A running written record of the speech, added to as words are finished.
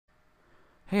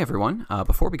Hey everyone,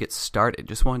 before we get started,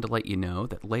 just wanted to let you know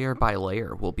that Layer by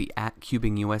Layer will be at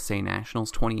Cubing USA Nationals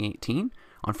 2018.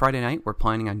 On Friday night, we're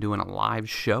planning on doing a live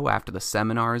show after the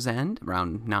seminars end,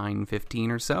 around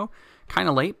 9:15 or so. Kind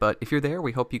of late, but if you're there,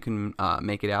 we hope you can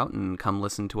make it out and come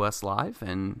listen to us live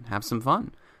and have some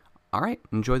fun. All right,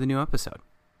 enjoy the new episode.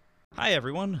 Hi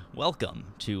everyone,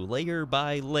 welcome to Layer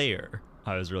by Layer.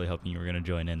 I was really hoping you were going to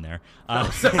join in there.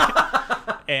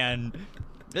 And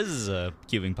this is a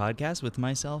Cubing podcast with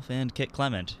myself and Kit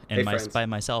Clement. And Hey, by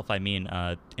myself, I mean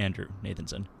Andrew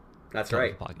Nathanson. That's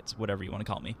right. Pockets, whatever you want to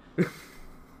call me. This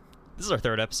is our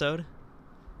third episode,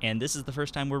 and this is the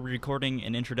first time we're recording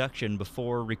an introduction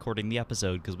before recording the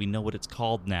episode because we know what it's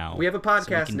called now. We have a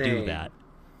podcast so we can name. do that.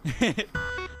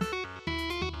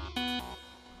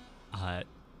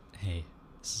 Hey,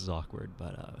 this is awkward,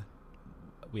 but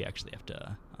we actually have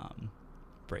to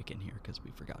break in here because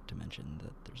we forgot to mention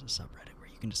that there's a subreddit where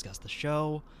you can discuss the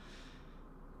show.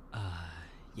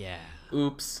 Yeah.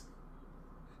 Oops.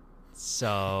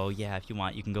 So, yeah, if you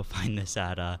want, you can go find this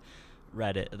at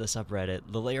Reddit, the subreddit,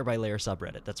 the Layer by Layer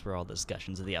subreddit. That's where all the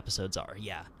discussions of the episodes are.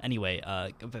 Yeah. Anyway,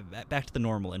 back to the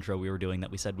normal intro we were doing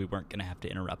that we said we weren't going to have to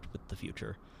interrupt with the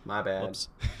future. My bad. Whoops.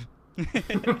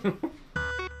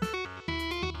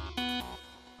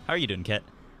 How are you doing, Kit?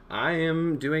 I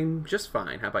am doing just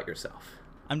fine. How about yourself?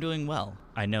 I'm doing well.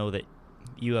 I know that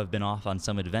you have been off on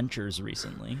some adventures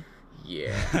recently.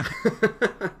 Yeah.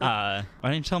 Why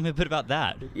don't you tell me a bit about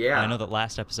that? Yeah. I know that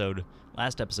last episode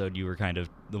you were kind of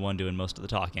the one doing most of the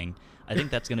talking. I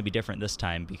think that's going to be different this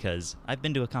time because I've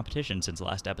been to a competition since the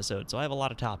last episode, so I have a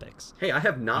lot of topics. Hey, I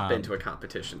have not been to a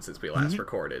competition since we last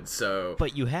recorded, so...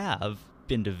 But you have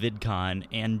been to VidCon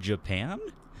and Japan?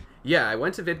 Yeah, I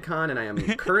went to VidCon, and I am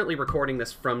currently recording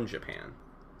this from Japan.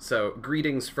 So,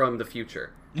 greetings from the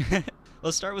future.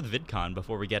 Let's start with VidCon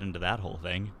before we get into that whole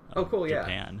thing. Oh, cool, yeah.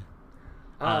 Japan.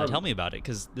 Tell me about it,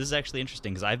 because this is actually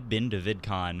interesting, because I've been to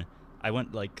VidCon. I went,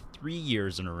 3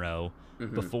 years in a row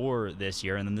before this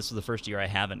year, and then this was the first year I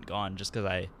haven't gone, just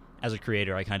because as a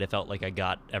creator, I kind of felt like I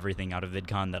got everything out of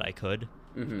VidCon that I could,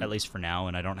 at least for now,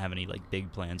 and I don't have any,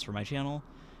 big plans for my channel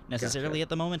necessarily at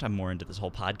the moment. I'm more into this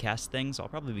whole podcast thing, so I'll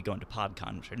probably be going to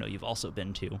PodCon, which I know you've also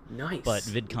been to. Nice. But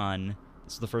VidCon,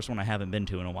 this is the first one I haven't been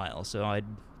to in a while, so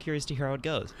I'm curious to hear how it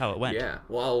goes, how it went. Yeah,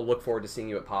 well, I'll look forward to seeing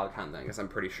you at PodCon then, because I'm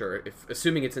pretty sure,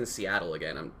 assuming it's in Seattle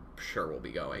again, I'm sure we'll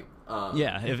be going.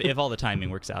 Yeah, if all the timing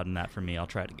works out in that for me, I'll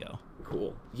try to go.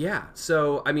 Cool. Yeah,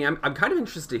 so, I mean, I'm kind of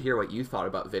interested to hear what you thought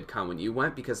about VidCon when you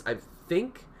went, because I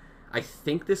think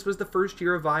this was the first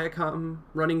year of Viacom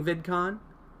running VidCon,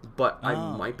 but I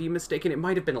might be mistaken. It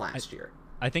might have been last year.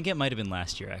 I think it might have been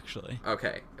last year, actually.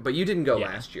 Okay, but you didn't go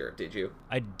last year, did you?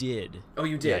 I did. Oh,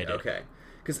 you did? Yeah, I did. Okay.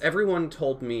 Because everyone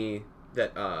told me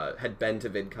that had been to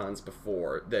VidCons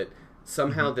before that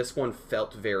somehow this one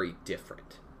felt very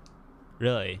different.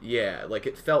 Really? Yeah,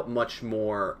 it felt much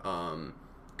more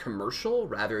commercial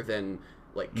rather than,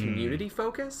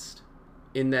 community-focused,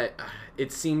 in that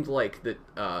it seemed like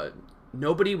that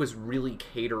nobody was really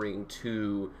catering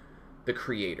to the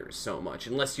creators so much,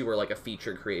 unless you were a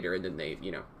featured creator and then they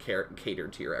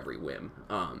catered to your every whim.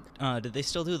 Did they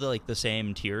still do the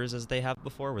same tiers as they have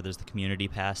before, where there's the community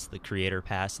pass, the creator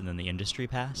pass, and then the industry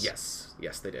pass?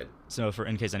 Yes they did. So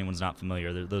in case anyone's not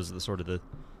familiar, those are the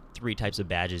three types of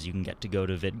badges you can get to go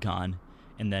to VidCon,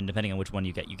 and then depending on which one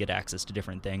you get access to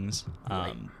different things.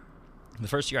 Right. The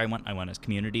first year I went as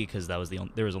community because there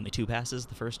was only 2 passes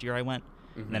the first year I went,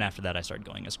 and then after that I started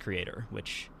going as creator,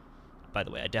 which, by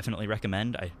the way, I definitely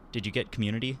recommend. Did you get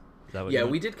community? Is that what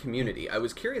we did community. I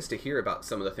was curious to hear about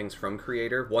some of the things from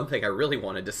creator. One thing I really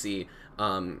wanted to see,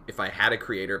 if I had a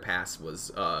creator pass,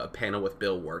 was a panel with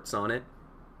Bill Wirtz on it.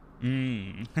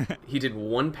 He did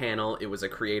one panel. It was a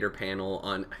creator panel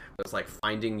on, it was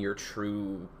finding your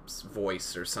true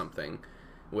voice or something,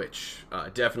 which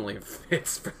definitely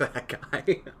fits for that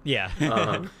guy. Yeah.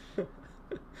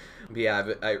 Yeah,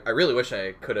 I really wish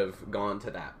I could have gone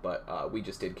to that, but we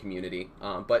just did community.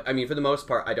 But, I mean, for the most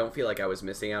part, I don't feel like I was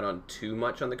missing out on too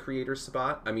much on the creator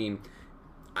spot. I mean,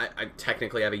 I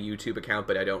technically have a YouTube account,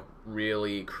 but I don't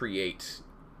really create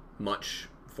much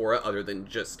for it other than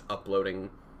just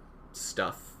uploading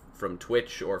stuff from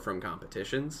Twitch or from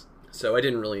competitions. So I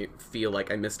didn't really feel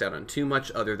like I missed out on too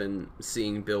much other than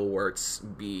seeing Bill Wirtz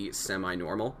be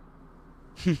semi-normal.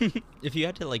 If you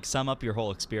had to sum up your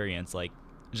whole experience,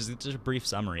 just a brief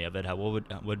summary of it,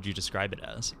 what would you describe it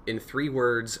as? In 3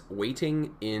 words,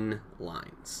 waiting in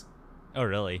lines. Oh,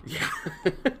 really? Yeah.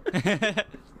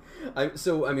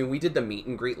 We did the meet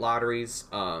and greet lotteries.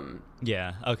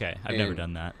 Yeah, okay. I've never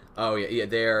done that. Oh,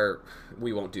 yeah,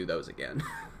 we won't do those again.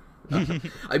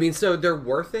 I mean, so they're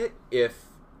worth it if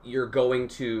you're going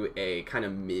to a kind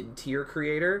of mid-tier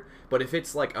creator, but if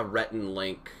it's like a Rhett and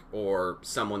Link or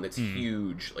someone that's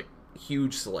huge, like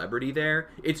huge celebrity there,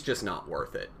 it's just not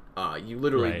worth it. You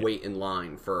literally wait in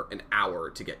line for an hour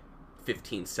to get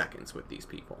 15 seconds with these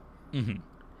people. And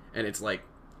it's like,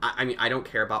 I mean, I don't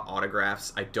care about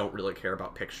autographs. I don't really care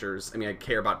about pictures. I mean, I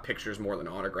care about pictures more than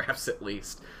autographs, at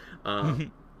least.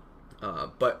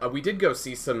 But we did go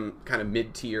see some kind of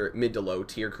mid to low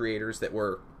tier creators that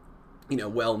were, you know,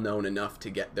 well known enough to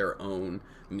get their own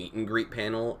meet and greet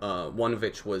panel. One of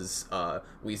which was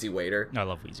Wheezy Waiter. I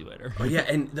love Wheezy Waiter. Oh, yeah,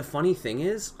 and the funny thing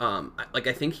is,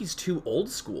 I think he's too old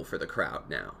school for the crowd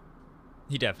now.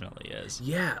 He definitely is.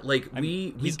 Yeah, like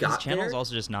we got his channel's there.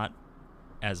 also just not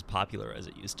as popular as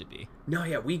it used to be. No,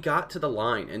 yeah, we got to the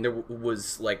line, and there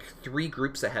was like 3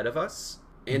 groups ahead of us.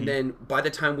 And then by the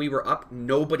time we were up,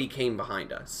 nobody came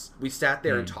behind us. We sat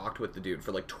there and talked with the dude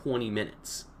for like 20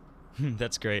 minutes.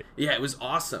 That's great. Yeah, it was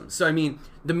awesome. So, I mean,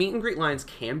 the meet and greet lines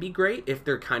can be great if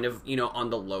they're kind of, you know,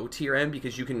 on the low tier end,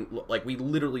 because you can, like, we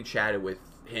literally chatted with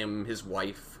him, his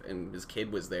wife, and his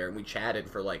kid was there, and we chatted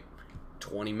for like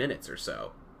 20 minutes or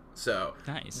so. So,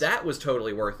 nice. That was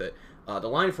totally worth it. The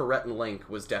line for Rhett and Link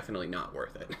was definitely not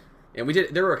worth it. And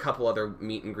there were a couple other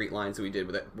meet and greet lines that we did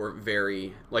that were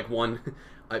very, like one,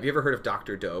 have you ever heard of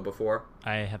Dr. Doe before?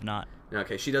 I have not.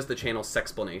 Okay, she does the channel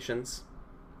Sexplanations.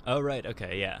 Oh, right,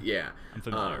 okay, yeah. Yeah. I'm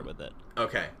familiar with it.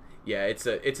 Okay. Yeah, it's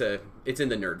in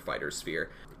the nerd fighter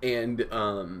sphere. And,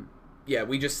 yeah,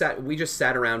 we just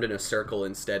sat around in a circle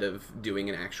instead of doing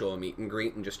an actual meet and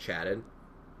greet and just chatted.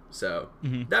 So,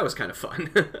 that was kind of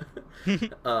fun.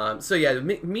 So yeah, the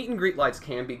meet and greet lights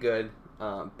can be good,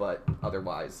 but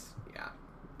otherwise, yeah.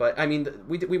 But I mean,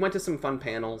 we went to some fun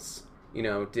panels. You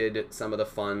know, did some of the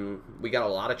fun. We got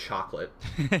a lot of chocolate.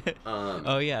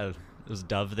 Oh yeah, was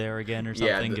Dove there again or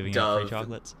something, giving out free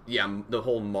chocolates? Yeah, the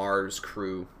whole Mars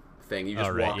crew thing. You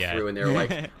just walk through and they're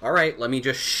like, "All right, let me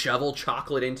just shovel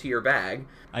chocolate into your bag."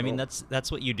 I mean,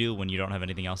 that's what you do when you don't have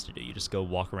anything else to do. You just go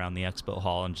walk around the expo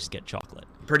hall and just get chocolate.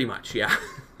 Pretty much, yeah.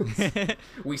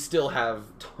 We still have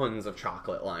tons of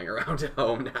chocolate lying around at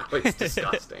home now. It's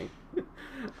disgusting.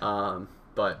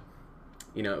 But,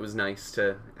 you know, it was nice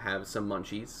to have some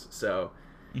munchies. So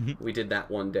we did that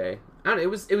one day. I don't know,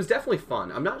 it was definitely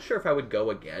fun. I'm not sure if I would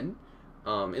go again,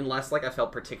 unless like I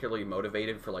felt particularly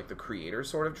motivated for like the creator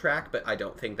sort of track, but I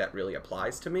don't think that really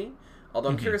applies to me. Although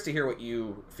I'm curious to hear what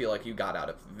you feel like you got out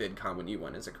of VidCon when you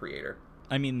went as a creator.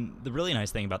 I mean, the really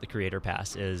nice thing about the Creator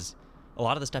Pass is a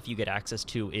lot of the stuff you get access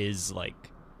to is like,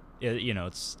 you know,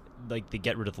 it's like they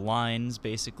get rid of the lines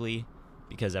basically,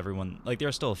 because everyone, like there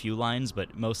are still a few lines,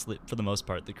 but mostly, for the most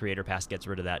part, the Creator Pass gets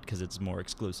rid of that because it's a more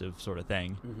exclusive sort of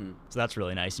thing. So that's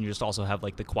really nice. And you just also have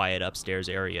like the quiet upstairs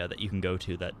area that you can go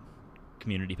to that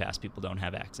Community Pass people don't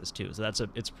have access to. So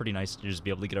it's pretty nice to just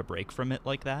be able to get a break from it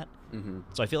like that.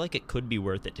 So I feel like it could be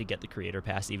worth it to get the Creator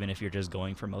Pass, even if you're just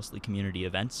going for mostly community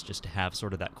events, just to have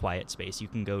sort of that quiet space you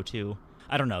can go to.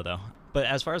 I don't know though. But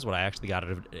as far as what I actually got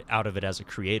out of it as a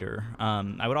creator,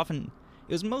 I would often,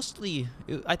 it was mostly,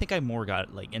 I think I more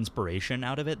got like inspiration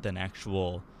out of it than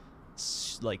actual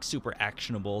like super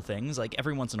actionable things. Like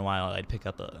every once in a while I'd pick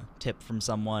up a tip from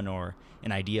someone or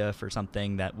an idea for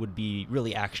something that would be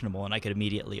really actionable and I could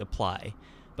immediately apply.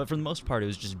 But for the most part, it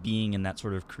was just being in that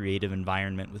sort of creative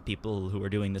environment with people who are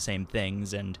doing the same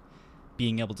things and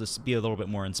being able to be a little bit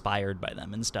more inspired by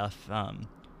them and stuff.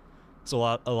 So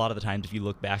a lot of the times, if you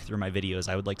look back through my videos,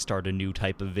 I would like start a new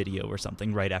type of video or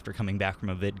something right after coming back from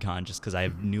a VidCon, just because I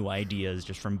have new ideas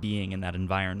just from being in that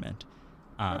environment.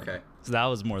 Okay. So that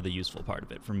was more the useful part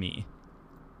of it for me.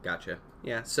 Gotcha.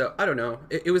 Yeah, so I don't know.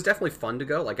 It was definitely fun to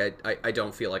go. Like I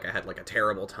don't feel like I had like a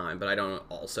terrible time, but I don't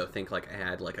also think like I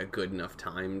had like a good enough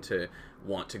time to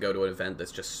want to go to an event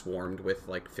that's just swarmed with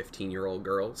like 15-year-old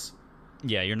girls.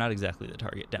 Yeah, you're not exactly the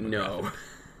target demographic. No.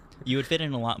 You would fit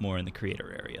in a lot more in the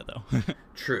creator area though.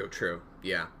 True.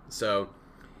 Yeah. So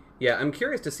yeah, I'm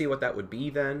curious to see what that would be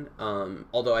then.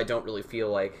 Although I don't really feel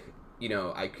like, you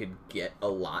know, I could get a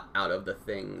lot out of the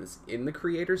things in the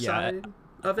creator side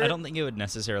of it. I don't think it would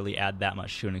necessarily add that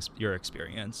much to your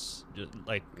experience, just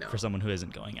like for someone who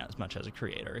isn't going as much as a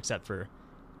creator, except for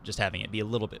just having it be a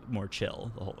little bit more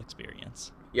chill, the whole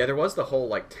experience. Yeah, there was the whole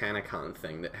like TanaCon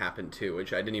thing that happened too,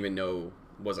 which I didn't even know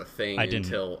was a thing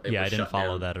until it was I didn't shut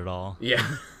follow down. that at all.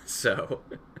 Yeah, so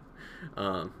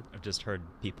I've just heard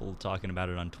people talking about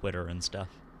it on Twitter and stuff.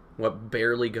 What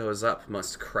barely goes up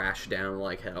must crash down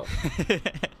like hell.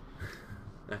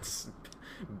 That's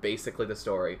basically the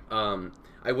story.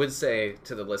 I would say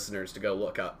to the listeners to go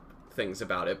look up things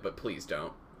about it, but please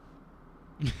don't.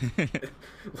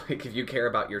 Like, if you care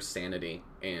about your sanity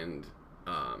and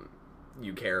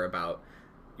you care about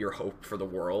your hope for the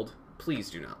world, please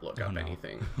do not look up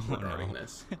anything regarding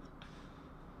this.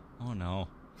 Oh no.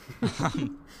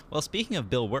 Well, speaking of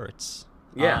Bill Wirtz,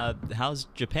 how's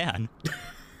Japan?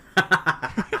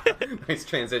 Nice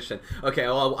transition. Okay,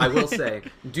 well, I will say,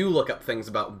 do look up things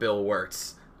about Bill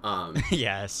Wirtz.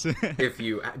 Yes. If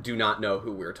you do not know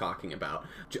who we're talking about.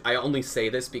 I only say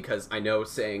this because I know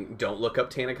saying don't look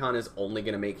up Tanacon is only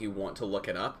going to make you want to look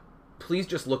it up. Please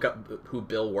just look up who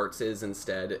Bill Wirtz is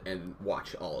instead and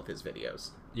watch all of his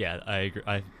videos. Yeah, I agree.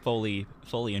 I fully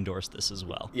endorse this as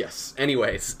well. Yes.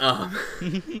 Anyways,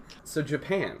 so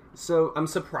Japan. So I'm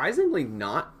surprisingly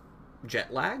not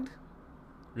jet lagged.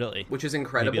 Really? Which is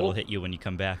incredible. Maybe it'll hit you when you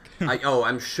come back.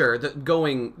 I'm sure that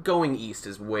going east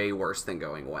is way worse than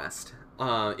going west.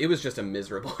 It was just a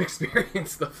miserable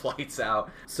experience, the flights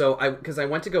out. So because I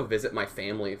went to go visit my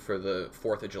family for the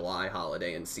 4th of July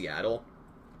holiday in Seattle.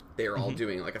 They were all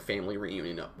doing like a family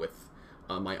reunion up with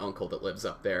my uncle that lives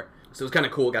up there. So it was kind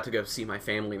of cool. Got to go see my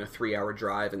family in a 3-hour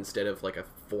drive instead of like a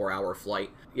 4-hour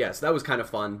flight. Yeah, so that was kind of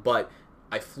fun. But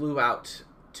I flew out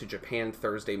to Japan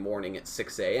Thursday morning at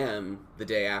 6 a.m. the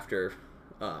day after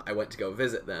I went to go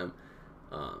visit them.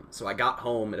 So I got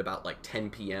home at about like 10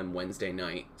 p.m. Wednesday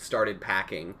night, started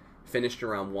packing, finished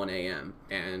around 1 a.m.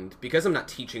 And because I'm not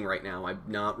teaching right now, I'm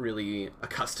not really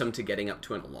accustomed to getting up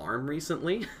to an alarm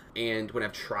recently. And when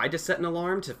I've tried to set an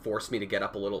alarm to force me to get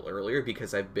up a little earlier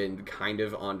because I've been kind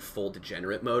of on full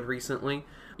degenerate mode recently.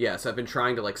 Yeah, so I've been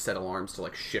trying to like set alarms to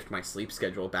like shift my sleep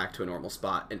schedule back to a normal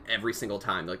spot. And every single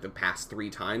time, like the past 3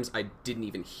 times, I didn't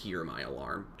even hear my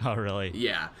alarm. Oh, really?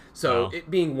 Yeah. So wow. It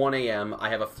being 1 a.m., I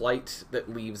have a flight that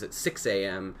leaves at 6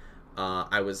 a.m.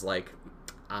 I was like,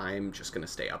 I'm just going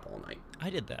to stay up all night. I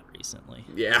did that recently.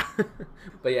 Yeah.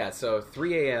 But yeah, so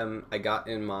 3 a.m., I got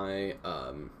in my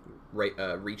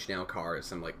Reach Now car,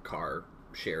 some like car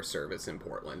share service in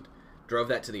Portland. Drove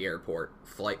that to the airport.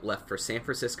 Flight left for San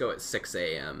Francisco at 6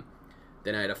 a.m.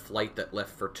 Then I had a flight that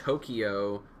left for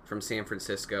Tokyo from San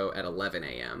Francisco at 11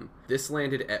 a.m. This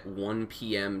landed at 1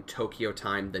 p.m. Tokyo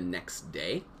time the next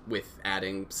day, with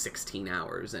adding 16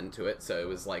 hours into it. So it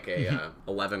was like a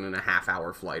 11 and a half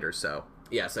hour flight or so.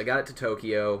 Yeah, so I got it to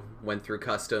Tokyo, went through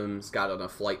customs, got on a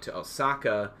flight to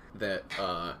Osaka that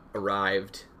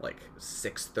arrived like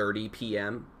 6:30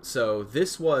 p.m. So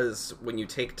this was when you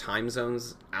take time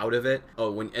zones out of it.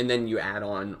 And then you add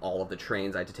on all of the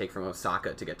trains I had to take from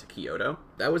Osaka to get to Kyoto.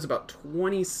 That was about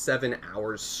 27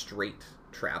 hours straight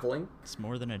traveling. It's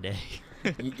more than a day.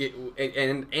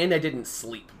 And I didn't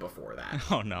sleep before that.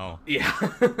 Oh no. Yeah.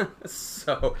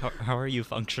 So how are you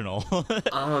functional?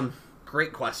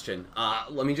 Great question.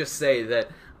 Let me just say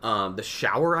that the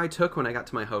shower I took when I got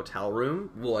to my hotel room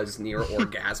was near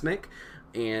orgasmic,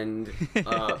 and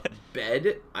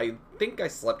bed, I think I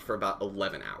slept for about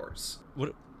 11 hours.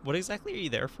 What exactly are you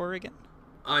there for again?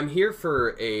 I'm here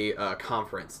for a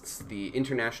conference. It's the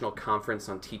International Conference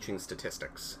on Teaching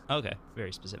Statistics. Okay,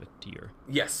 very specific to your...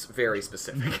 Yes, very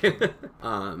specific.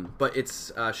 But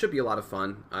it's should be a lot of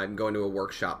fun. I'm going to a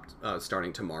workshop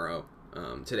starting tomorrow.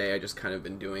 Today I just kind of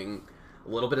been doing a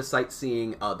little bit of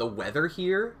sightseeing. The weather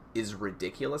here is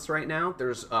ridiculous right now.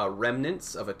 There's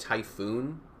remnants of a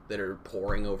typhoon that are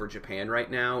pouring over Japan right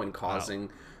now and causing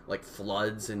like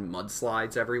floods and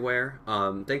mudslides everywhere.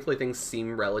 Thankfully things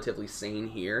seem relatively sane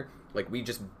here. Like we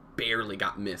just barely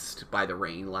got missed by the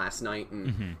rain last night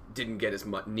and didn't get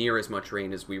near as much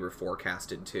rain as we were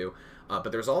forecasted to.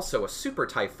 But there's also a super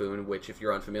typhoon, which, if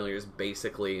you're unfamiliar, is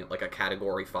basically like a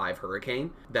Category 5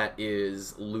 hurricane that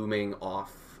is looming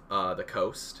off the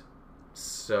coast.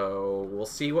 So we'll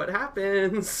see what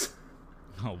happens.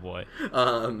 Oh boy.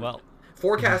 Well,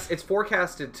 it's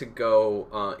forecasted to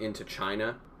go into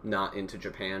China, not into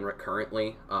Japan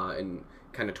currently, and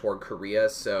kind of toward Korea.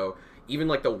 So even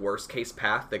like the worst case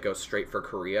path that goes straight for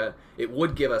Korea, it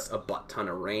would give us a butt ton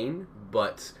of rain,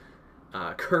 but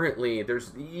currently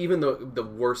there's, even though the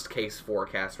worst case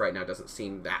forecast right now doesn't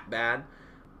seem that bad,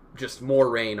 just more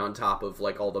rain on top of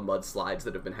like all the mudslides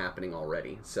that have been happening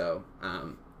already. So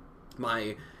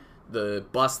the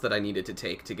bus that I needed to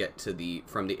take to get to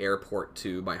from the airport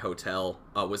to my hotel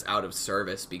was out of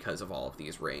service because of all of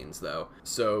these rains, though.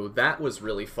 So that was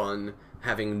really fun,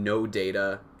 having no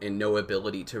data and no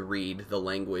ability to read the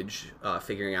language,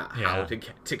 figuring out how to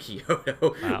get to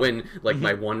Kyoto when like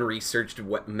my one researched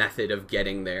method of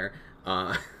getting there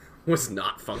was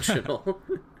not functional.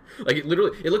 Like it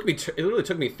literally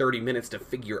took me 30 minutes to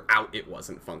figure out it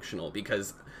wasn't functional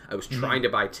because I was trying to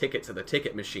buy tickets at the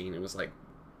ticket machine and was like,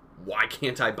 why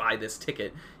can't I buy this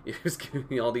ticket? It was giving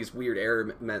me all these weird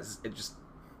error messages. It just,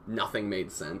 nothing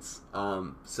made sense.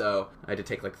 So I had to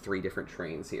take like 3 different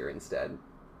trains here instead.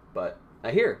 But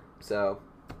I hear, so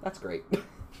that's great.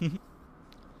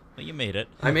 But you made it.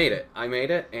 I made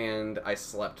it, and I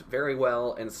slept very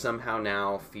well, and somehow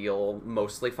now feel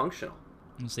mostly functional.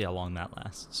 We'll see how long that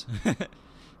lasts.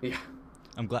 Yeah.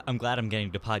 I'm glad I'm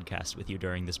getting to podcast with you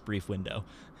during this brief window.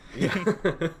 Yeah.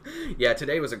 Yeah,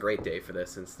 today was a great day for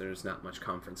this since there's not much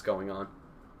conference going on.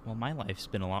 Well, my life's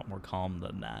been a lot more calm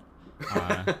than that.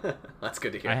 That's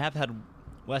good to hear. I have had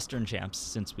Western Champs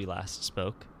since we last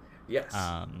spoke. Yes.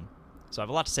 So I have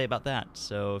a lot to say about that.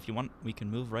 So if you want, we can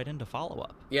move right into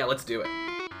follow-up. Yeah, let's do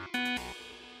it.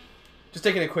 Just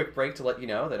taking a quick break to let you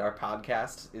know that our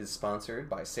podcast is sponsored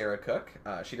by Sarah Cook.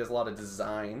 She does a lot of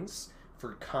designs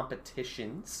for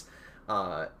competitions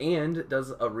and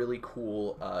does a really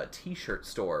cool t-shirt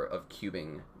store of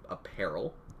cubing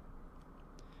apparel.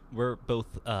 We're both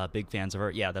big fans of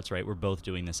her. Yeah, that's right. We're both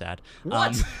doing this ad.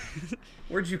 What?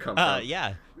 Where'd you come from?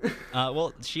 Yeah.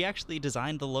 Well, she actually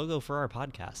designed the logo for our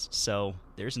podcast, so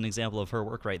there's an example of her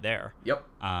work right there. Yep.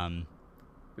 It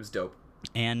was dope.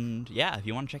 And yeah, if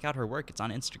you want to check out her work, it's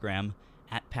on Instagram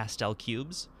at Pastel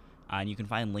Cubes, and you can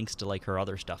find links to like her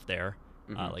other stuff there,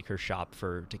 like her shop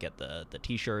to get the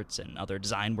t-shirts and other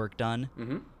design work done.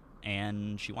 Mm-hmm.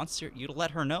 And she wants you to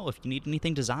let her know if you need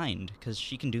anything designed, because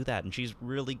she can do that, and she's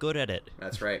really good at it.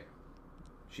 That's right.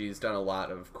 She's done a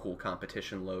lot of cool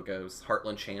competition logos.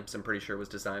 Heartland Champs, I'm pretty sure, was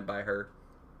designed by her.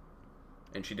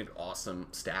 And she did awesome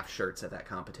staff shirts at that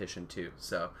competition, too.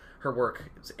 So her work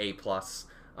is A+.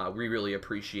 We really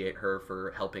appreciate her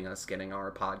for helping us getting our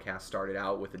podcast started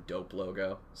out with a dope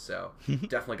logo. So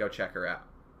definitely go check her out.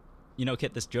 You know,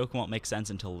 Kit, this joke won't make sense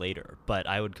until later, but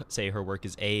I would say her work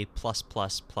is A++++++.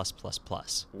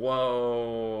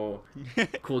 Whoa.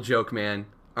 Cool joke, man.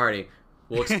 Alrighty.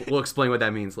 We'll explain what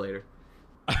that means later.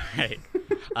 All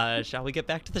right. Shall we get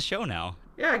back to the show now?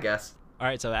 Yeah, I guess. All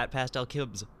right, so at Pastel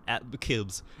Cubes, at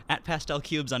Pastel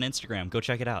Cubes on Instagram. Go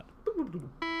check it out.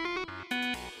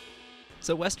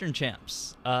 So Western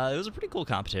Champs. It was a pretty cool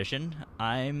competition.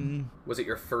 Was it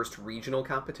your first regional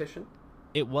competition?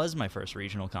 It was my first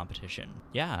regional competition.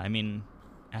 Yeah, I mean,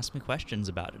 ask me questions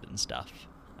about it and stuff.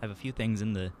 I have a few things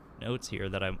in the notes here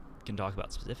that I can talk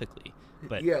about specifically.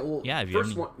 But yeah, well, yeah,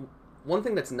 first one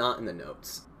thing that's not in the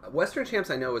notes. Western Champs,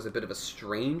 I know, is a bit of a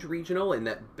strange regional in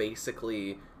that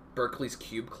basically Berkeley's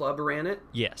Cube Club ran it.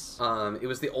 Yes. It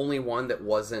was the only one that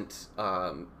wasn't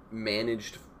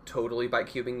managed totally by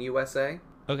Cubing USA.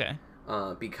 Okay.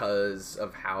 Because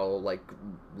of how like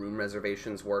room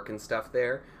reservations work and stuff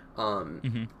there.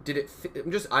 Did it?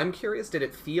 I'm curious. Did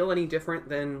it feel any different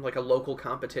than like a local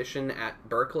competition at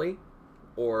Berkeley,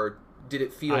 or did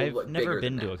it feel? I've like, never bigger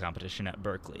been than to that? a competition at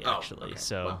Berkeley, actually. Okay.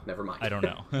 So well, never mind. I don't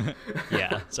know.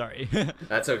 Yeah, sorry.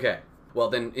 That's okay. Well,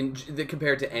 then,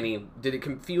 compared to any, did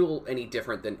it feel any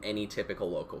different than any typical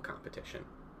local competition?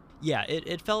 Yeah,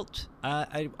 it felt.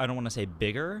 I don't want to say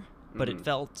bigger, but it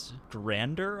felt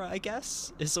grander, I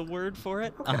guess is a word for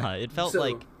it. Okay. It felt so,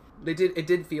 like. It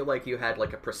did feel like you had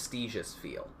like a prestigious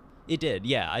feel. It did,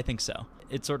 yeah, I think so.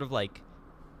 It's sort of like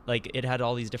it had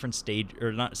all these different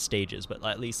not stages, but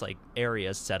at least like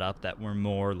areas set up that were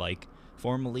more like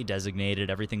formally designated.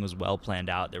 Everything was well planned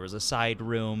out. There was a side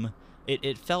room.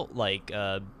 It felt like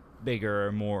a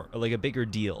bigger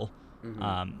deal.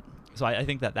 Mm-hmm. So I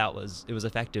think that it was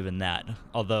effective in that.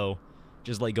 Although,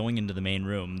 just like going into the main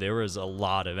room, there was a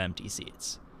lot of empty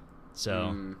seats.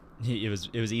 So it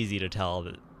was easy to tell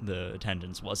that the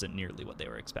attendance wasn't nearly what they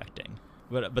were expecting.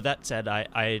 But that said,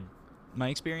 my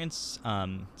experience.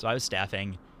 So I was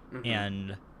staffing,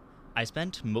 and I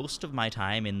spent most of my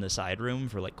time in the side room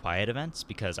for like quiet events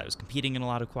because I was competing in a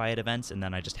lot of quiet events, and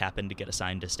then I just happened to get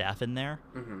assigned to staff in there.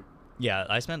 Mm-hmm. Yeah,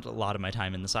 I spent a lot of my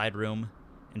time in the side room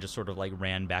and just sort of like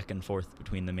ran back and forth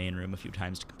between the main room a few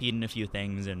times to compete in a few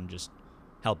things and just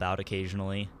help out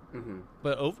occasionally. Mm-hmm.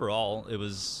 But overall, it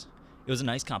was a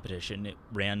nice competition. It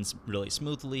ran really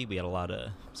smoothly. We had a lot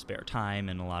of spare time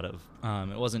and a lot of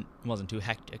it wasn't too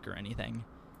hectic or anything.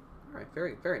 All right,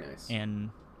 very very nice. And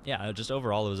yeah, just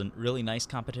overall, it was a really nice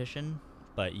competition.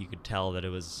 But you could tell that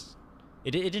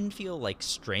it didn't feel like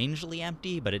strangely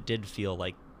empty, but it did feel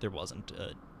like there wasn't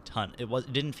a ton. It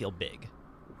didn't feel big.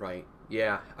 Right.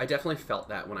 Yeah, I definitely felt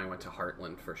that when I went to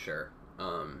Heartland for sure.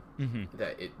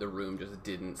 That the room just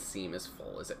didn't seem as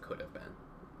full as it could have been.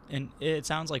 And it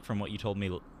sounds like from what you told me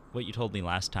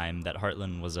last time that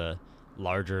Heartland was a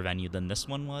larger venue than this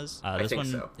one was. I think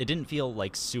so. It didn't feel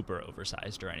like super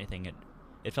oversized or anything.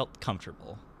 It felt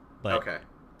comfortable, but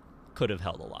could have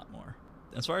held a lot more.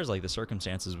 As far as like the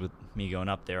circumstances with me going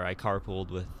up there, I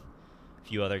carpooled with a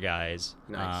few other guys.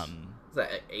 Nice. Is that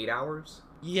 8 hours?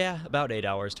 Yeah, about 8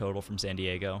 hours total from San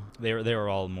Diego. They were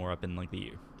all more up in like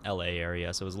the LA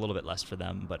area, so it was a little bit less for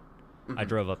them, but I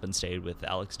drove up and stayed with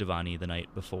Alex Devani the night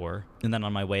before. And then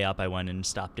on my way up, I went and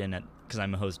stopped in at, because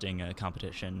I'm hosting a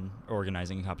competition,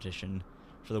 organizing a competition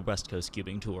for the West Coast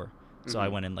Cubing Tour. So I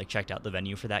went and like checked out the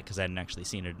venue for that because I hadn't actually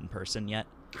seen it in person yet.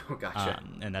 Oh, gotcha.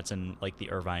 And that's in like the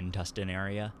Irvine, Tustin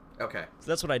area. Okay. So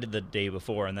that's what I did the day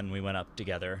before, and then we went up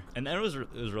together, and then it was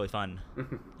really fun.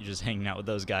 You're just hanging out with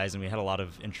those guys, and we had a lot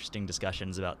of interesting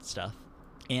discussions about stuff.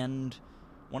 And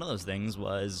one of those things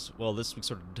was, well, this we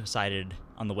sort of decided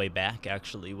on the way back,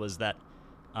 actually, was that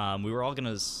we were all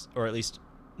going to, or at least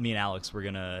me and Alex were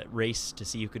going to race to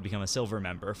see who could become a silver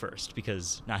member first,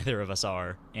 because neither of us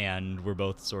are, and we're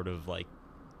both sort of like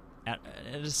at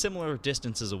similar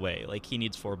distances away. Like, he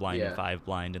needs 4 blind and 5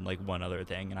 blind and like one other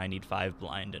thing, and I need 5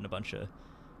 blind and a bunch of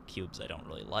cubes I don't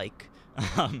really like.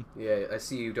 Yeah, I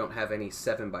see you don't have any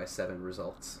 7x7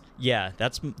 results. Yeah,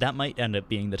 that might end up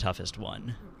being the toughest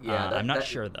one. Yeah, I'm not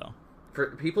sure though.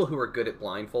 For people who are good at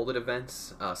blindfolded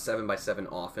events,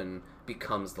 7x7 often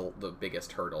becomes the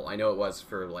biggest hurdle. I know it was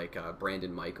for like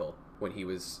Brandon Michael when he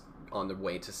was on the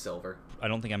way to silver. I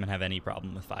don't think I'm gonna have any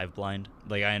problem with 5 blind.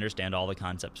 Like, I understand all the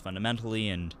concepts fundamentally,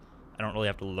 and I don't really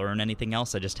have to learn anything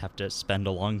else. I just have to spend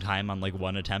a long time on like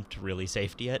one attempt to really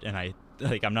safety it, and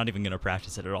I'm not even gonna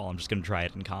practice it at all. I'm just gonna try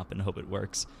it in comp and hope it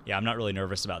works. Yeah, I'm not really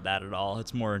nervous about that at all.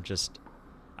 It's more just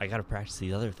I gotta practice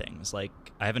these other things. Like,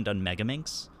 I haven't done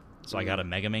Megaminx, so I got a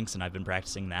Megaminx, and I've been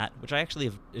practicing that, which I actually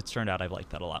it's turned out I've liked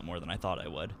that a lot more than I thought I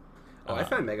would. Oh, I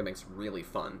find Megaminx really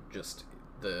fun. Just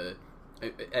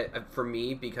for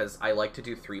me, because I like to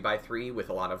do 3x3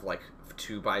 with a lot of like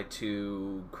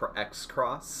 2x2 X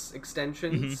cross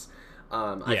extensions.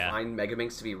 I find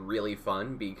Megaminx to be really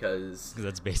fun because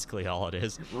that's basically all it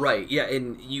is. Right, yeah,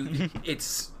 and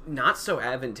it's not so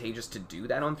advantageous to do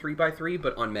that on 3x3,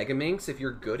 but on Megaminx, if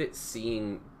you're good at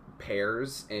seeing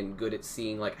pairs and good at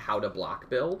seeing like how to block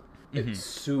build, it's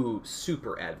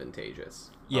super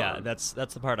advantageous. Yeah, that's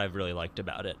the part I've really liked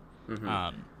about it.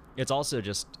 It's also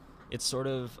just, it's sort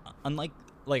of unlike,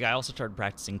 like, I also started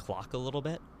practicing clock a little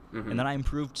bit, and then I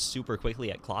improved super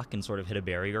quickly at clock and sort of hit a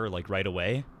barrier like right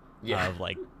away of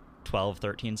like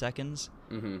 12-13 seconds.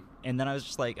 And then I was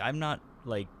just like,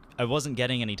 I wasn't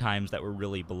getting any times that were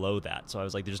really below that, so I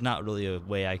was like, there's not really a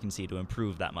way I can see to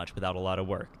improve that much without a lot of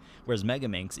work. Whereas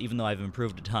Megaminx, even though I've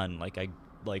improved a ton, like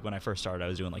when I first started I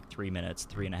was doing like 3 minutes,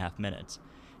 3.5 minutes.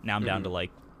 Now I'm down to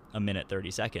like a minute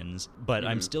 30 seconds, but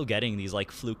I'm still getting these like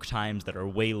fluke times that are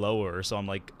way lower, so I'm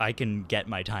like, I can get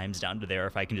my times down to there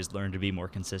if I can just learn to be more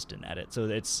consistent at it. So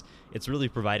it's really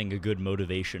providing a good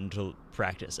motivation to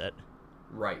practice it.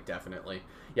 Right, definitely.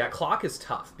 Yeah, clock is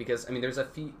tough because, I mean, there's a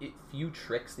few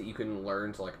tricks that you can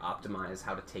learn to like optimize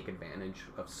how to take advantage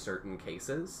of certain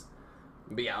cases.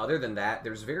 But yeah, other than that,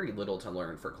 there's very little to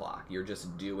learn for clock. You're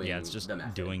just doing it's just the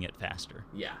method. Doing it faster.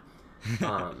 Yeah.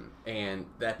 And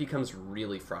that becomes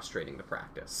really frustrating to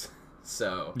practice.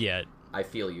 So yeah, I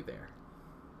feel you there.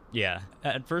 Yeah.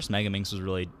 At first, Megaminx was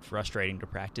really frustrating to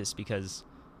practice because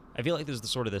I feel like there's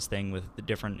this thing with the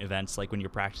different events. Like, when you're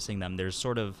practicing them, there's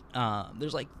sort of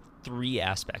there's like 3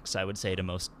 aspects, I would say, to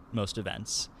most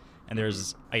events. And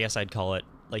there's, I guess I'd call it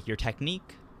like your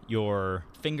technique, your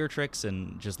finger tricks,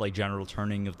 and just like general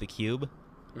turning of the cube,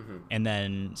 and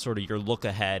then sort of your look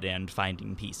ahead and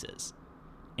finding pieces.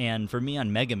 And for me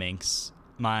on Megaminx,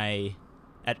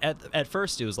 at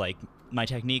first it was like my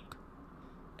technique,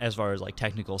 as far as like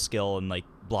technical skill and like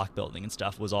block building and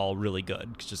stuff, was all really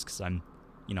good, just because I'm,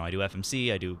 I do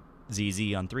FMC, I do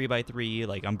ZZ on 3x3,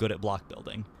 like I'm good at block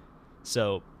building.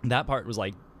 So that part was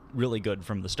like really good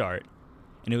from the start.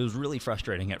 And it was really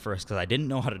frustrating at first because I didn't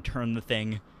know how to turn the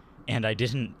thing, and I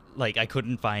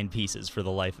couldn't find pieces for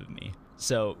the life of me.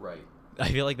 So right. I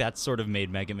feel like that's sort of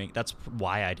made Megaminx, that's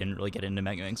why I didn't really get into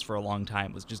Megaminx for a long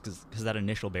time, was just because that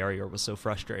initial barrier was so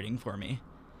frustrating for me.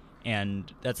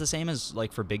 And that's the same as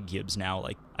like for big cubes now.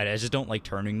 Like, I just don't like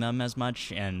turning them as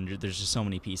much, and there's just so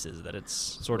many pieces that it's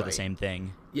sort of the same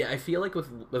thing. Yeah, I feel like with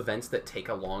events that take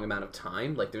a long amount of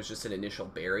time, like there's just an initial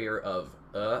barrier of,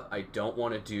 I don't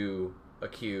want to do a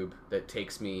cube that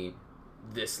takes me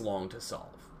this long to solve.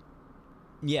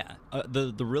 Yeah,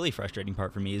 the really frustrating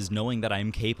part for me is knowing that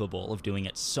I'm capable of doing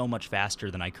it so much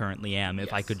faster than I currently am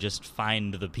if I could just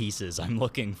find the pieces I'm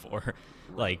looking for.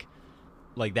 Right.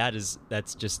 Like that's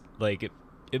just like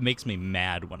it makes me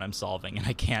mad when I'm solving and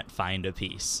I can't find a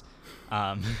piece.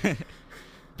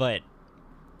 But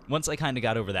once I kind of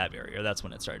got over that barrier, that's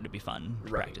when it started to be fun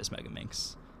to practice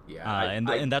Megaminx. Yeah,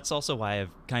 and that's also why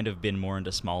I've kind of been more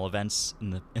into small events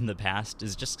in the past,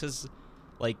 is just because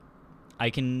like I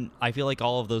feel like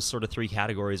all of those sort of 3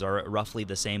 categories are at roughly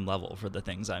the same level for the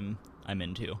things I'm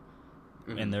into.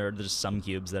 And there are just some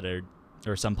cubes that are,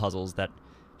 or some puzzles that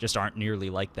just aren't nearly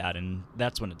like that, and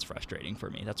that's when it's frustrating for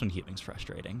me. That's when cubing's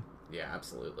frustrating. Yeah,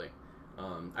 absolutely.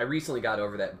 I recently got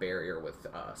over that barrier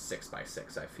with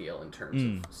 6x6, I feel, in terms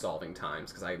of solving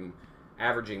times, because I'm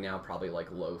averaging now probably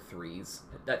like low 3s.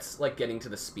 That's like getting to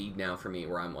the speed now for me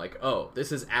where I'm like, oh,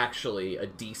 this is actually a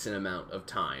decent amount of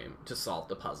time to solve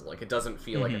the puzzle. Like, it doesn't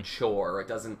feel like a chore. It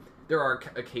doesn't... There are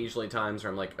occasionally times where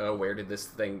I'm like, oh, where did this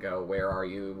thing go? Where are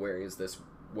you? Where is this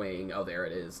weighing? Oh, there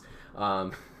it is.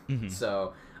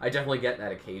 So I definitely get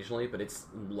that occasionally, but it's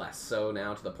less so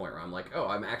now, to the point where I'm like, oh,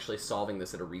 I'm actually solving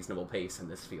this at a reasonable pace, and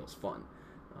this feels fun.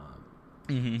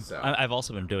 So I've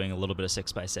also been doing a little bit of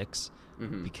 6x6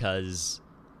 because,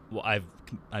 well,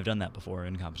 I've done that before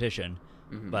in competition,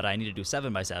 but I need to do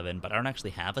 7x7, but I don't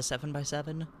actually have a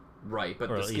 7x7. Right,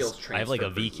 but or the at skills least transfer I have like a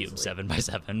pretty V-cube easily.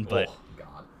 7x7, but... Oh, God.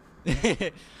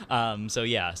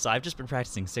 So I've just been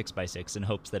practicing 6x6 in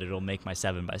hopes that it'll make my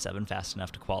 7x7 fast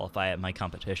enough to qualify at my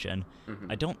competition.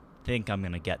 I don't think I'm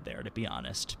gonna get there, to be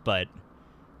honest, but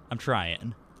I'm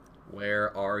trying.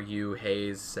 Where are you,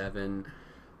 Hayes 7?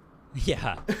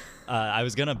 Yeah, I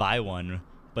was gonna buy one,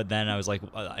 but then I was like,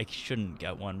 I shouldn't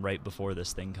get one right before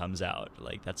this thing comes out.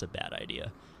 Like, that's a bad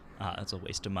idea. That's a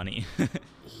waste of money. Yeah,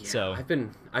 So I've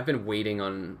been waiting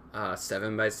on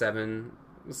 7x7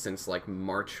 since like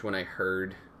March, when I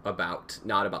heard about,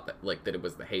 not about the, like, that it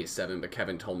was the Hayes 7, but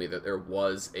Kevin told me that there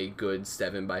was a good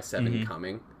 7x7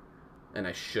 coming, and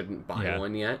I shouldn't buy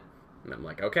one yet. And I'm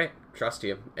like, okay, trust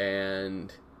you.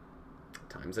 And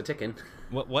time's a ticking.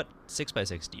 what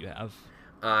 6x6 do you have?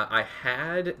 I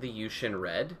had the Yushin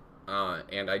Red,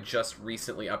 and I just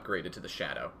recently upgraded to the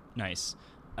Shadow. Nice.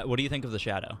 What do you think of the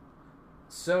Shadow?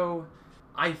 So,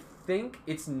 I think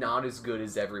it's not as good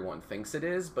as everyone thinks it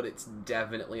is, but it's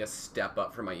definitely a step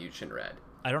up from my Yushin Red.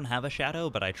 I don't have a Shadow,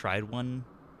 but I tried one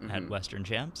at Western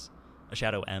Champs, a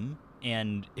Shadow M,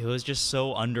 and it was just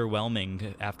so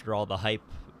underwhelming after all the hype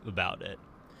about it.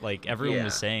 Like, everyone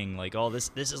was saying, like, oh,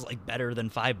 this is like better than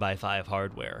 5x5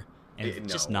 hardware. And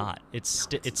it's just not. It's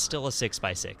still a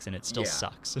 6x6, and it still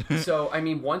sucks. So, I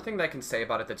mean, one thing that I can say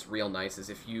about it that's real nice is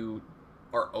if you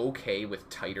are okay with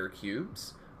tighter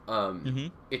cubes,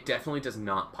 it definitely does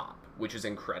not pop, which is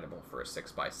incredible for a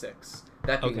 6x6.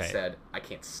 That being said, I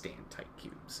can't stand tight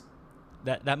cubes.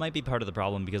 That might be part of the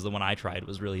problem, because the one I tried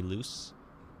was really loose,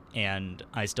 and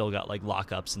I still got like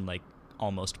lockups and like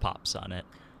almost pops on it.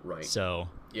 Right. So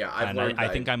yeah, I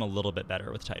think I'm a little bit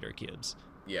better with tighter cubes.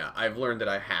 Yeah, I've learned that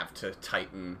I have to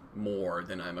tighten more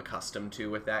than I'm accustomed to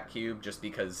with that cube, just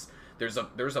because there's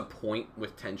a point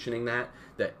with tensioning that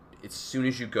as soon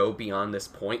as you go beyond this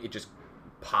point, it just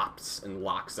pops and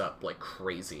locks up like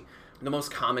crazy. The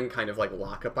most common kind of like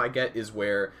lockup I get is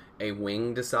where a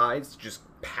wing decides to just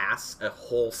pass a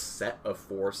whole set of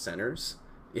 4 centers.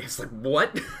 It's like,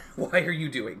 what? Why are you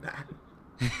doing that?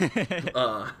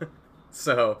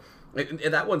 So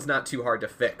that one's not too hard to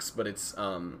fix, but it's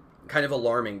kind of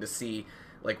alarming to see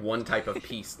like one type of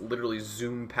piece literally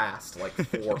zoom past like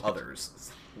 4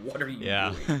 others. What are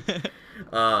you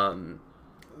doing?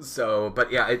 So,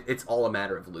 but yeah, it's all a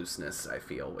matter of looseness, I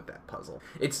feel, with that puzzle.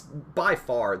 It's by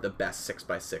far the best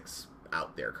 6x6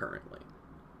 out there currently.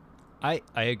 I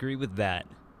agree with that,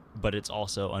 but it's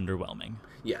also underwhelming.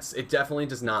 Yes, it definitely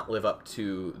does not live up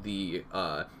to the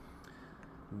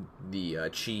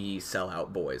Chi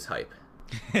sellout boys hype.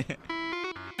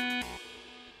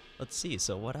 Let's see.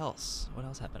 So what else? What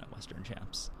else happened at Western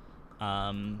Champs?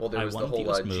 Well, there was the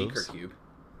whole Jeeker cube.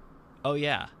 Oh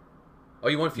yeah. Oh,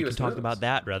 you want You fewest can talk moves? about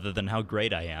that rather than how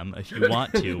great I am, if you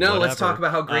want to. No, whatever. let's talk about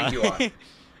how great you are.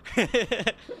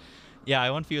 Yeah,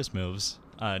 I won fewest moves.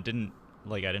 I didn't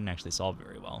actually solve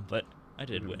very well, but I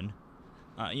did win.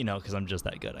 Because I'm just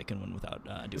that good. I can win without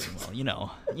doing well. You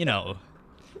know.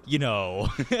 You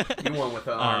won with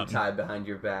an arm tied behind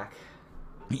your back.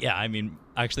 Yeah, I mean,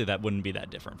 actually, that wouldn't be that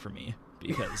different for me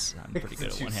because I'm pretty good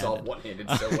at You one-handed. solve one-handed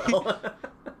so well.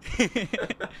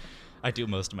 I do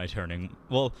most of my turning.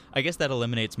 Well, I guess that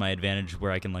eliminates my advantage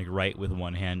where I can like write with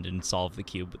one hand and solve the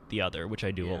cube with the other, which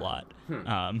I do a lot.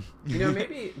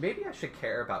 Maybe I should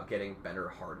care about getting better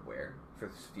hardware for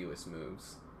fewest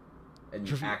moves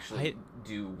and actually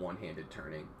do one-handed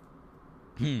turning.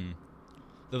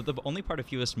 The only part of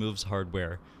fewest moves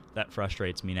hardware that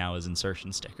frustrates me now is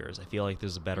insertion stickers. I feel like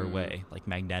there's a better way. Like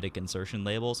magnetic insertion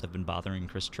labels have been bothering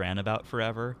Chris Tran about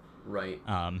forever. Right.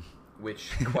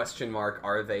 Which, question mark,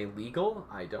 are they legal?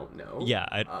 I don't know. Yeah,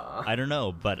 I don't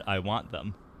know, but I want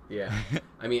them. Yeah.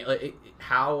 I mean,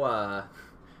 how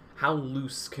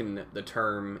loose can the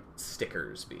term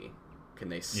stickers be? Can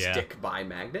they stick by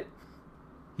magnet?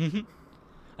 I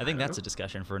think that's a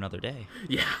discussion for another day.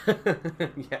 Yeah.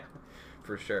 Yeah,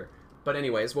 for sure. But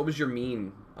anyways, what was your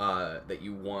mean that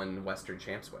you won Western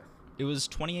Champs with? It was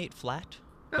 28 flat,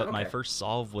 Oh, but my okay. first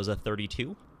solve was a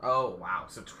 32. Oh, wow.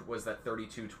 So was that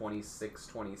 32, 26,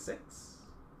 26?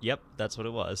 Yep, that's what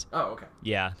it was. Oh, okay.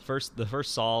 Yeah, the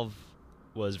first solve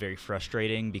was very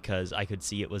frustrating because I could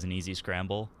see it was an easy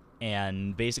scramble.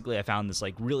 And basically I found this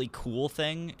like really cool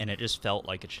thing, and it just felt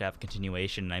like it should have a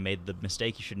continuation. And I made the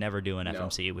mistake you should never do in No.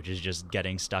 FMC, which is just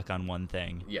getting stuck on one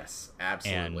thing. Yes,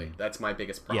 absolutely. And- That's my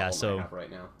biggest problem Yeah, so- I have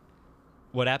right now.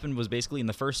 What happened was basically in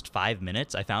the first 5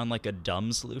 minutes, I found like a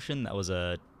dumb solution that was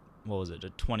a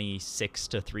 26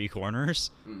 to 3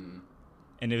 corners. Mm.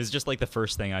 And it was just like the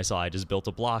first thing I saw. I just built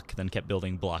a block, then kept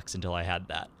building blocks until I had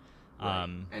that. Right.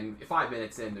 And 5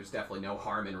 minutes in, there's definitely no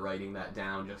harm in writing that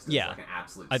down just as Yeah. like an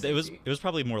absolute It was safety.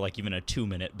 probably more like even a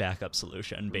 2-minute backup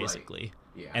solution, basically.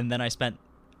 Yeah. And then I spent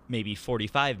maybe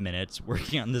 45 minutes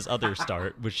working on this other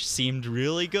start, which seemed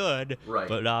really good, Right.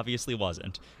 but obviously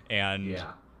wasn't. And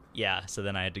Yeah. so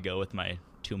then I had to go with my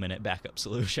 2-minute backup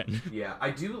solution. Yeah,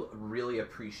 I do really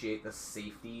appreciate the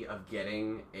safety of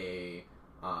getting a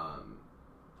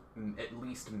at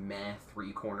least meh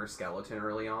 3-corner skeleton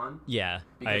early on. Yeah,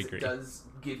 I Because agree. it does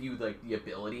give you like the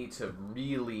ability to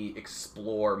really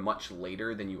explore much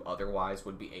later than you otherwise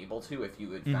would be able to if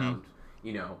you had Mhm. found,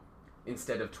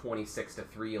 instead of 26 to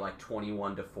 3, like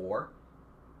 21 to 4.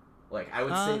 Like I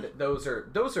would say that those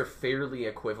are fairly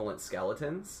equivalent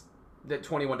skeletons. That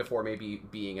 21 to 4 maybe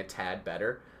being a tad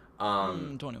better.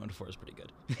 21 to 4 is pretty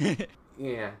good.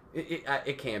 Yeah,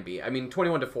 it can be. I mean,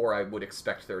 21 to 4, I would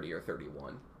expect 30 or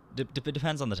 31.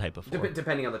 Depends on the type of 4.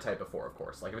 Depending on the type of 4, of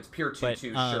course. Like if it's pure 2-2,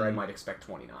 But, sure, I might expect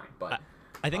 29. But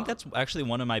I think that's actually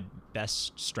one of my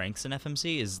best strengths in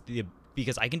FMC is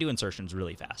because I can do insertions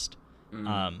really fast.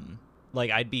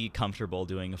 Like I'd be comfortable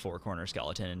doing a 4-corner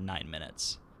skeleton in 9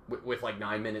 minutes. with like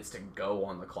 9 minutes to go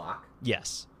on the clock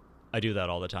Yes, I do that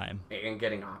all the time. and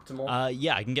getting optimal.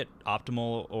 Yeah, I can get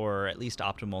optimal or at least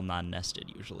optimal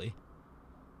non-nested usually.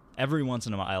 Every once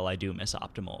in a while I do miss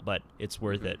optimal, but it's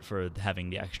worth it for having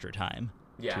the extra time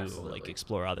Yeah, to absolutely. like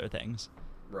explore other things.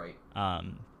 Right.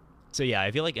 So yeah,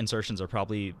 I feel like insertions are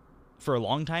probably, for a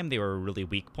long time they were a really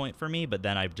weak point for me, but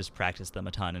then I've just practiced them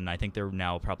a ton, and I think they're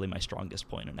now probably my strongest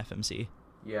point in FMC.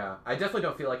 Yeah, I definitely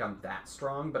don't feel like I'm that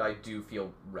strong, but I do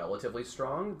feel relatively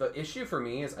strong. The issue for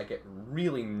me is I get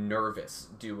really nervous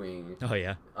doing, Oh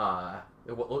yeah.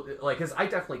 like, because I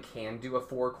definitely can do a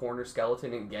 4-corner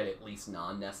skeleton and get at least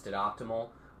non-nested optimal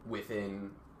within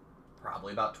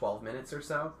probably about 12 minutes or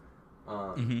so.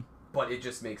 But it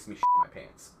just makes me shit my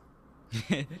pants.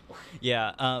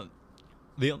 Yeah.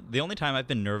 The only time I've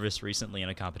been nervous recently in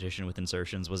a competition with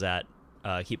insertions was at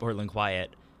Keep Portland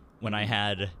Quiet when I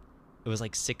had, it was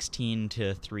like 16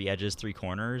 to 3 edges, 3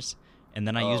 corners, and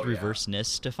then I used reverse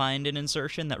NIS to find an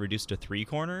insertion that reduced to 3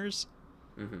 corners.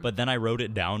 But then I wrote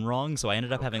it down wrong, so I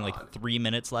ended up having like 3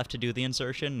 minutes left to do the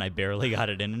insertion, and I barely got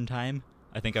it in time.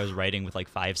 I think I was writing with like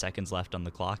 5 seconds left on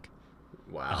the clock.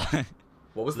 Wow.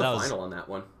 What was the that was- final on that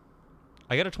one?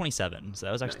 I got a 27, so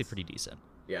that was actually Nice. pretty decent.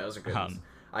 Yeah, those are good ones.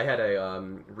 I had a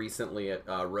recently at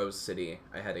Rose City.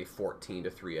 I had a 14 to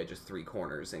 3 edges, 3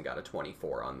 corners, and got a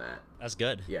 24 on that. That's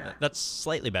good. Yeah. That's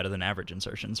slightly better than average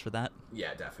insertions for that.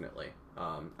 Yeah, definitely.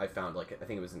 I found I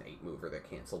think it was an 8 mover that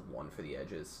canceled 1 for the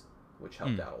edges, which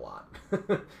helped out a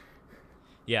lot.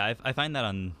 Yeah, I find that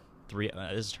on 3...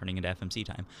 this is turning into FMC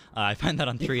time. I find that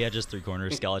on 3 edges, 3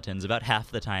 corners skeletons, about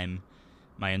half the time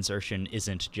my insertion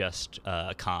isn't just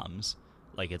comms.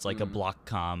 Like, it's like a block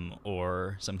comm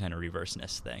or some kind of reverse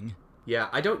NIS thing. Yeah,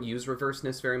 I don't use reverse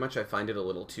NIS very much. I find it a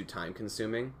little too time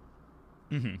consuming.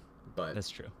 Mm-hmm. But That's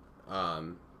true.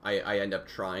 I end up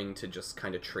trying to just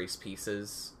kind of trace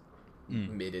pieces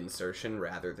mid insertion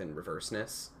rather than reverse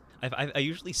NIS. I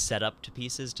usually set up to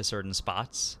pieces to certain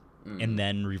spots and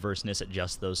then reverse NIS at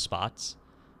just those spots.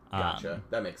 Gotcha.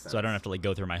 That makes sense. So I don't have to like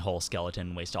go through my whole skeleton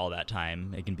and waste all that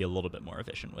time. It can be a little bit more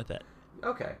efficient with it.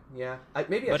 Okay, yeah.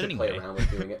 Maybe I But should anyway. play around with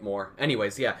doing it more.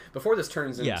 Anyways, yeah. Before this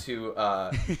turns Yeah. into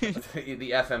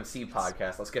the FMC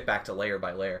podcast, let's get back to layer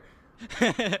by layer.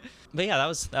 But yeah,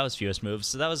 that was fewest moves.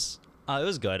 So that was it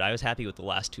was good. I was happy with the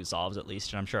last 2 solves at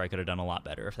least, and I'm sure I could have done a lot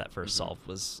better if that first solve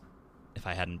was, if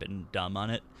I hadn't been dumb on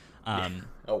it.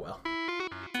 Oh well.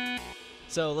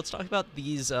 So let's talk about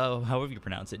these. However you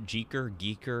pronounce it, Geeker,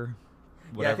 Geeker,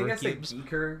 Yeah, I whatever think I said cubes.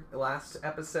 Geeker last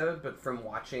episode, but from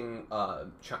watching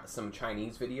some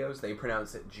Chinese videos, they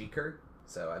pronounce it Geeker.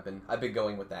 So I've been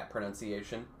going with that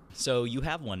pronunciation. So you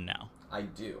have one now, I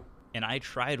do. and I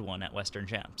tried one at Western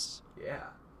Champs Yeah.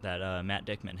 that Matt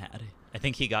Dickman had. I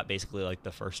think he got basically like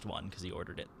the first one because he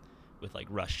ordered it with like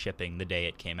rush shipping the day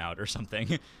it came out or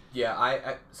something.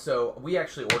 Yeah, so we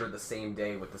actually ordered the same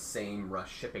day with the same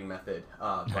rush shipping method,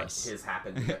 but Nice. his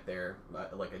happened to get there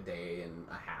like a day and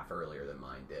a half earlier than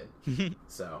mine did.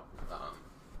 So,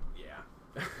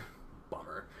 yeah,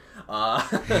 bummer.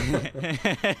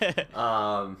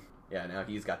 Yeah, now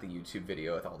he's got the YouTube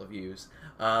video with all the views.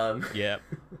 Yep.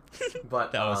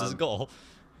 But That was his goal.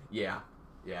 Yeah.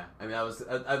 I mean,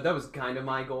 that was kind of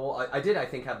my goal. I did, I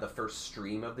think, have the first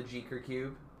stream of the Jeeker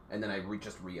Cube, and then I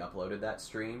just re-uploaded that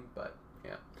stream. But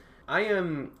yeah, I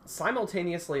am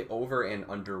simultaneously over and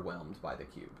underwhelmed by the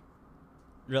cube.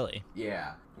 Really?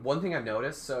 Yeah. One thing I've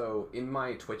noticed, so in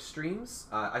my Twitch streams,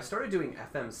 I started doing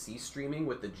FMC streaming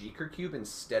with the Jeeker Cube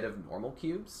instead of normal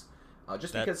cubes.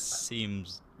 Just That because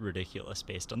seems ridiculous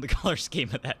based on the color scheme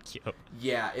of that cube.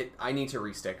 Yeah, I need to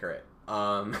resticker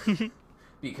it.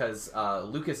 Because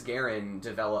Lucas Guerin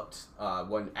developed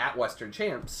one at Western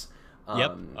Champs.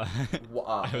 Yep. I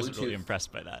was Bluetooth. really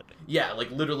impressed by that. Yeah,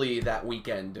 like literally that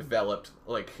weekend developed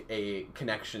like a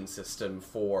connection system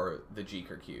for the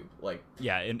Jeeker Cube. Like,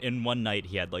 Yeah, in one night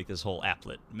he had like this whole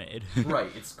applet made. right,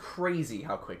 it's crazy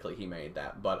how quickly he made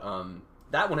that. But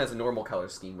that one has a normal color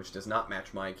scheme which does not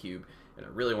match my cube, and I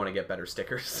really want to get better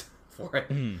stickers for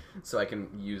it so I can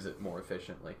use it more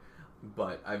efficiently.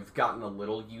 But I've gotten a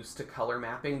little used to color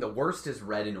mapping. The worst is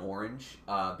red and orange,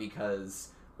 because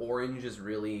orange is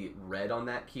really red on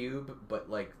that cube, but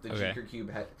like the Jeeker Cube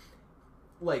had,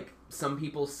 like, some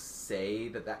people say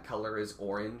that color is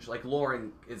orange. Like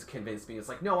Lauren is convinced me, it's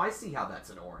like, no, I see how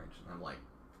that's an orange, and I'm like,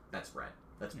 that's red.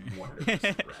 That's 100%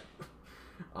 red.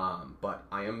 But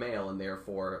I am male, and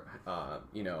therefore,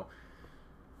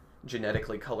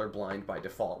 genetically colorblind by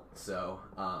default. So,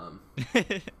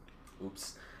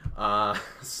 oops.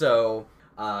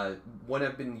 When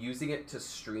I've been using it to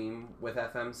stream with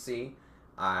FMC,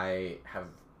 I have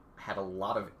had a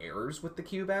lot of errors with the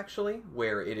cube, actually,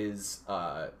 where it is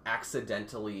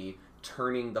accidentally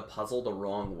turning the puzzle the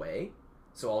wrong way.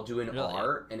 So I'll do an Really?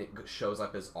 R, and it shows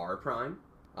up as R prime.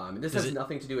 And this has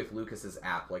nothing to do with Lucas's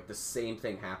app. Like, the same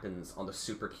thing happens on the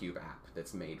Supercube app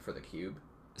that's made for the cube.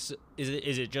 So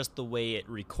is it just the way it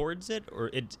records it,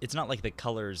 or it's not like the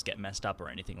colors get messed up or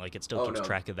anything? Like it still keeps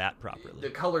track of that properly. The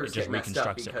colors it just get messed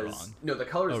up reconstructs it because wrong. no, the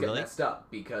colors get really? messed up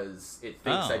because it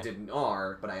thinks I did an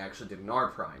R, but I actually did an R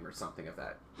prime or something of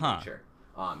that nature.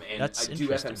 And That's I do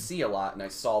interesting. FMC a lot, and I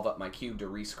solve up my cube to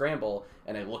re-scramble,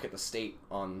 and I look at the state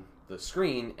on the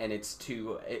screen, and it's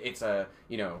a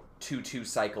 2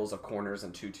 cycles of corners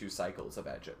and 2 cycles of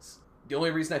edges. The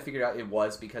only reason I figured out it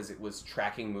was because it was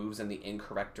tracking moves in the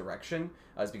incorrect direction,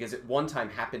 is because it one time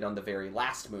happened on the very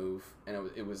last move, and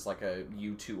it was like a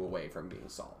U2 away from being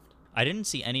solved. I didn't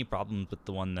see any problems with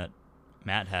the one that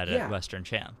Matt had at Western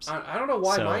Champs. I don't know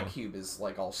why my cube is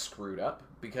like all screwed up,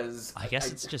 because I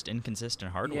guess it's just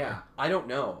inconsistent hardware. Yeah, I don't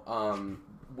know.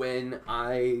 When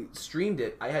I streamed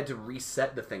it, I had to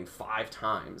reset the thing 5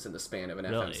 times in the span of an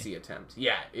FMC attempt.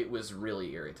 Yeah, it was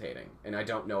really irritating, and I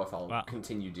don't know if I'll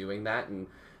continue doing that. And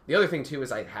the other thing too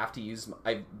is I have to use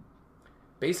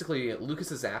basically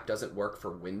Lucas's app doesn't work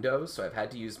for Windows, so I've had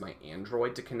to use my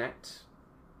Android to connect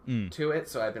to it.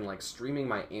 So I've been like streaming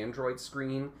my Android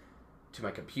screen to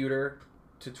my computer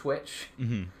to Twitch.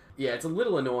 Mm-hmm. Yeah, it's a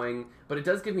little annoying, but it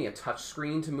does give me a touch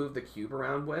screen to move the cube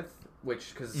around with,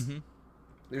 which because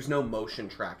there's no motion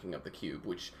tracking of the cube,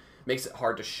 which makes it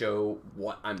hard to show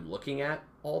what I'm looking at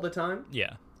all the time.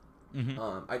 Yeah.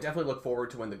 I definitely look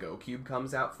forward to when the Go Cube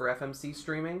comes out for FMC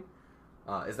streaming.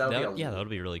 That'll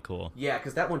be really cool. Yeah,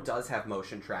 because that one does have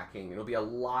motion tracking. It'll be a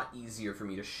lot easier for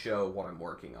me to show what I'm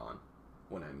working on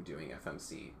when I'm doing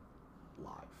FMC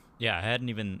live. Yeah, I hadn't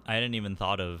even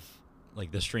thought of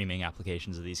like the streaming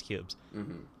applications of these cubes.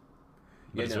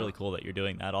 But it's really cool that you're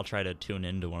doing that. I'll try to tune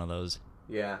into one of those.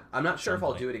 Yeah, I'm not sure if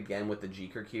I'll do it again with the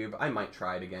Jeeker Cube. I might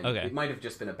try it again. Okay. It might have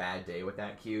just been a bad day with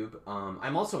that cube.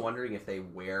 I'm also wondering if they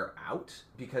wear out,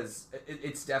 because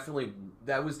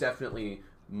that was definitely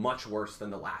much worse than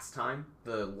the last time.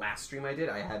 The last stream I did,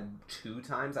 I had 2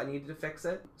 times I needed to fix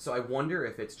it. So I wonder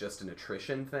if it's just an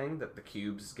attrition thing, that the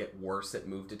cubes get worse at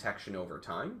move detection over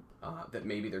time, that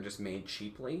maybe they're just made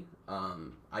cheaply.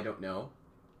 I don't know.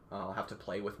 I'll have to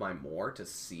play with mine more to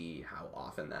see how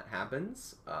often that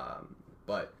happens.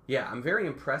 But yeah, I'm very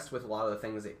impressed with a lot of the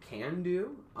things it can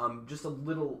do. I'm just a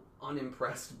little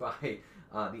unimpressed by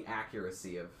the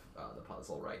accuracy of the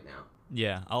puzzle right now.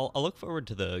 Yeah, I'll look forward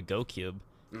to the Go Cube,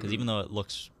 because even though it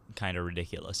looks kind of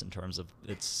ridiculous in terms of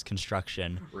its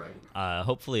construction, right?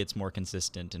 Hopefully it's more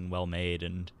consistent and well made,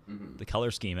 and the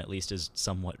color scheme at least is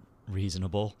somewhat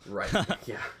reasonable. Right.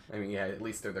 Yeah. I mean, yeah. At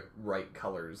least they're the right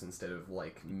colors instead of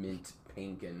like mint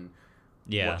pink and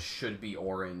Yeah. what should be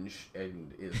orange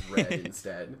and is red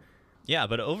instead. Yeah,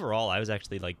 but overall, I was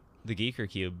actually like the Geeker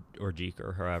cube, or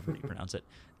Geeker, however you pronounce it.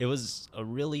 It was a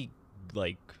really,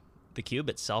 like, the cube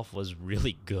itself was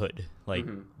really good. Like,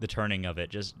 the turning of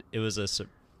it, it was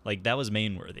that was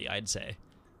main worthy, I'd say.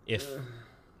 If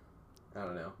I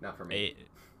don't know, not for me.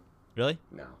 Really?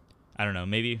 No. I don't know.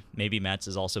 Maybe Matt's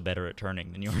is also better at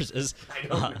turning than yours is. I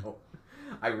don't know.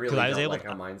 I really don't like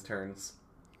how mine turns.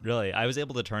 Really, I was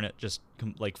able to turn it just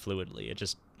like fluidly.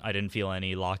 I didn't feel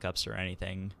any lockups or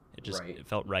anything. It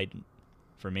felt right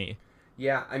for me.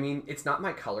 Yeah, I mean, it's not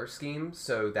my color scheme,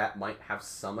 so that might have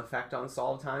some effect on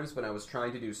solve times. When I was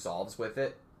trying to do solves with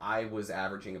it, I was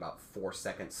averaging about 4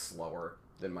 seconds slower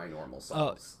than my normal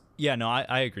solves. Yeah, no,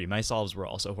 I agree. My solves were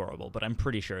also horrible, but I'm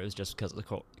pretty sure it was just because of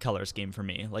the color scheme for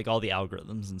me. Like, all the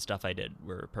algorithms and stuff I did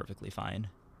were perfectly fine.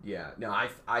 Yeah, no,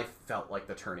 I felt like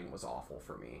the turning was awful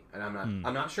for me, and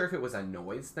I'm not sure if it was a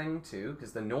noise thing too,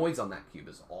 because the noise on that cube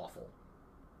is awful.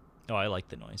 Oh, I like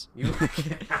the noise. You like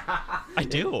it? I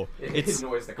do. It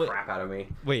annoys the crap out of me.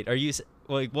 Wait, are you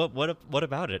like what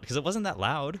about it? Because it wasn't that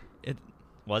loud.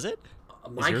 Was it?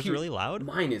 Is yours really loud?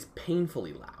 Mine is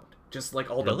painfully loud. Just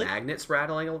like all the magnets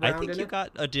rattling around. I think you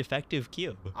got a defective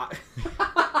cube.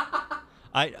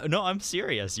 No, I'm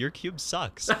serious. Your cube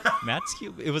sucks. Matt's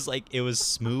cube, it was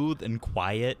smooth and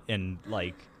quiet and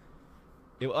like,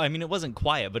 it wasn't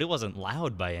quiet, but it wasn't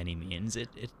loud by any means. It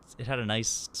had a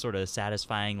nice sort of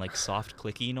satisfying like soft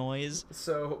clicky noise.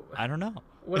 So I don't know.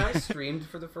 When I streamed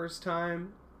for the first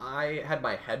time, I had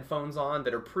my headphones on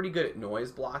that are pretty good at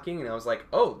noise blocking, and I was like,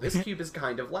 oh, this cube is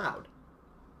kind of loud.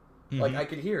 Like, I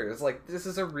could hear it. It was like, this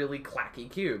is a really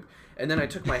clacky cube. And then I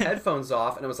took my headphones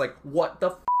off, and I was like, what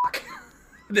the fuck?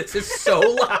 This is so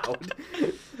loud.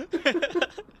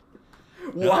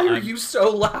 Why are you so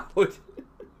loud?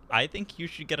 I think you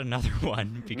should get another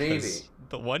one, because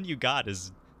the one you got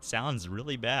sounds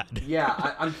really bad.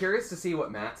 Yeah, I'm curious to see what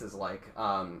Matt's is like.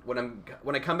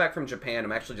 When I come back from Japan,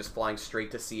 I'm actually just flying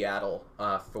straight to Seattle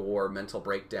for Mental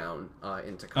Breakdown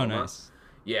in Tacoma. Oh, nice.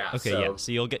 Yeah. Okay.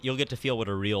 So you'll get to feel what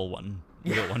a real one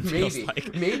feels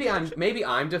like. maybe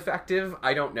I'm defective.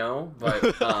 I don't know, but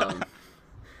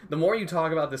the more you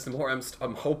talk about this, the more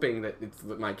I'm hoping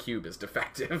that my cube is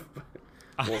defective.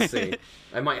 We'll see.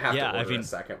 I might have to order a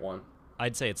second one.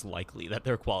 I'd say it's likely that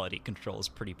their quality control is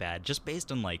pretty bad, just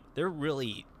based on like they're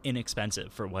really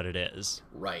inexpensive for what it is.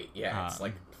 Right. Yeah. It's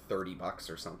like $30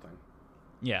 or something.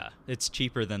 Yeah, it's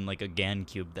cheaper than like a GAN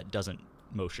cube that doesn't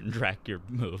motion track your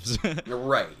moves.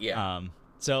 Right, yeah.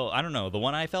 So I don't know. The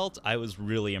one I felt, I was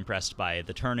really impressed by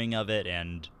the turning of it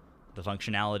and the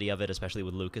functionality of it, especially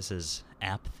with Lucas's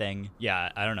app thing.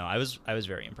 Yeah, I don't know. I was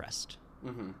very impressed.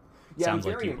 Mm-hmm. Yeah, Sounds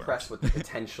I'm very impressed with the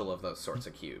potential of those sorts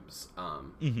of cubes.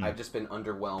 I've just been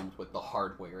underwhelmed with the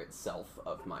hardware itself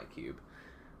of my cube.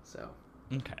 So,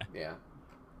 okay. Yeah.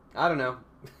 I don't know.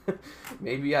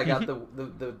 Maybe I got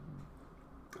the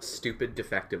stupid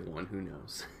defective one. Who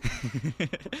knows?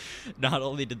 Not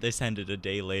only did they send it a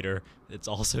day later, it's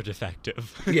also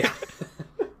defective. Yeah.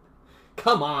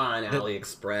 Come on,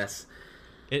 AliExpress.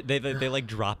 They like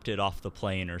dropped it off the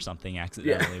plane or something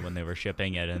accidentally when they were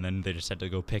shipping it, and then they just had to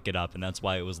go pick it up, and that's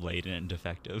why it was late and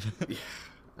defective.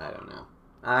 I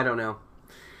don't know.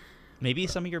 Maybe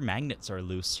some of your magnets are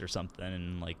loose or something,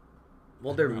 and like.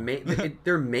 Well, they're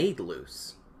made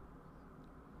loose.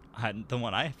 The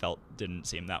one I felt didn't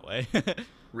seem that way.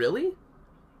 Really?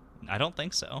 I don't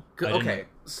think so. Okay,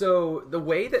 so the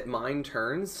way that mine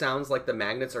turns sounds like the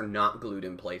magnets are not glued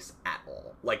in place at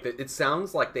all. Like, it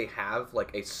sounds like they have, like,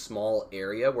 a small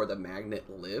area where the magnet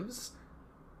lives.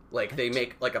 Like, they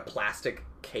make, like, a plastic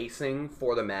casing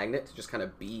for the magnet to just kind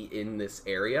of be in this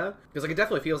area. Because, like, it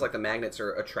definitely feels like the magnets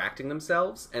are attracting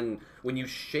themselves, and when you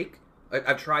shake...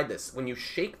 I've tried this. When you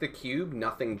shake the cube,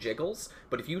 nothing jiggles,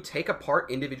 but if you take apart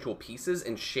individual pieces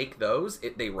and shake those,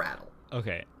 they rattle.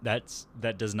 Okay, that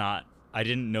does not... I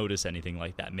didn't notice anything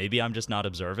like that. Maybe I'm just not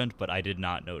observant, but I did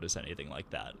not notice anything like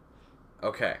that.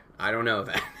 Okay, I don't know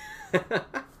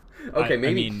that. Okay,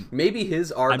 maybe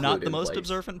his are. I'm not the most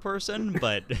observant person,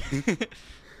 but...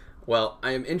 Well,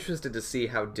 I am interested to see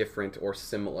how different or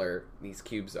similar these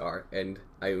cubes are, and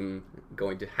I'm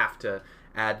going to have to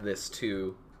add this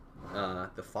to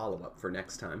the follow-up for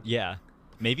next time. Yeah,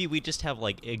 maybe we just have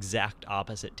like exact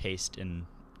opposite taste in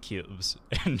cubes.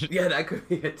 Yeah, that could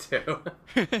be it too.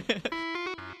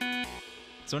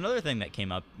 So another thing that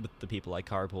came up with the people I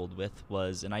carpooled with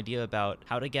was an idea about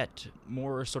how to get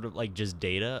more sort of like just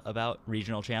data about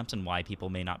regional champs and why people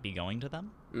may not be going to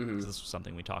them. Mm-hmm. This was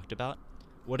something we talked about.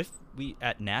 What if we,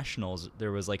 at Nationals,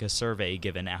 there was like a survey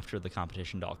given after the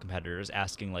competition to all competitors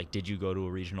asking like, did you go to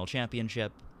a regional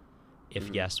championship? If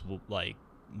yes, like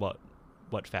what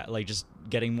like just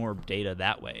getting more data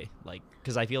that way, like,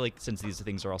 because I feel like since these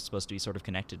things are all supposed to be sort of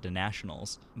connected to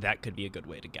nationals, that could be a good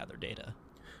way to gather data.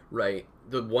 Right.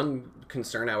 The one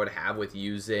concern I would have with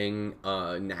using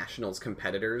nationals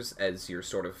competitors as your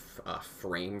sort of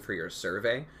frame for your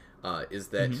survey is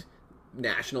that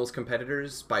nationals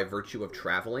competitors, by virtue of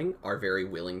traveling, are very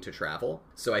willing to travel.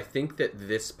 So I think that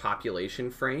this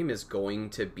population frame is going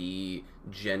to be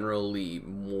generally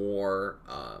more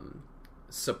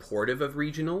supportive of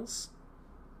regionals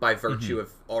by virtue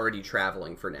of already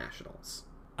traveling for nationals.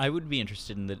 I would be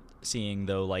interested in seeing,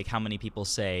 though, like how many people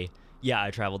say, yeah,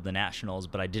 I traveled the nationals,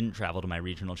 but I didn't travel to my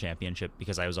regional championship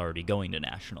because I was already going to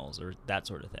nationals, or that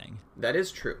sort of thing. That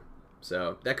is true.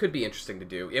 So that could be interesting to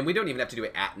do. And we don't even have to do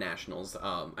it at nationals.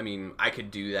 I mean, I could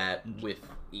do that with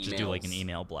emails. Just do like an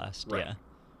email blast, right. Yeah.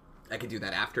 I could do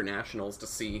that after nationals to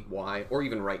see why, or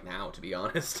even right now, to be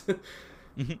honest.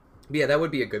 Yeah, that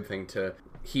would be a good thing to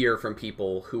hear from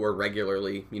people who are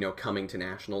regularly, coming to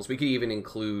nationals. We could even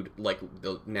include, like,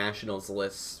 the nationals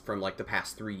lists from, like, the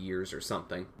past 3 years or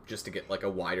something, just to get, like, a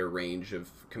wider range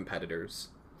of competitors,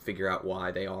 figure out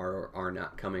why they are or are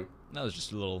not coming. That was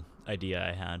just a little idea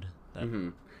I had.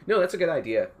 No, that's a good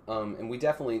idea, and we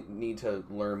definitely need to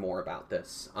learn more about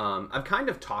this. I've kind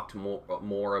of talked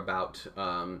more about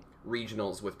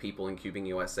regionals with people in Cubing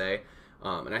USA,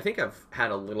 and I think I've had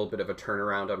a little bit of a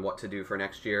turnaround on what to do for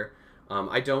next year.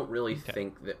 I don't really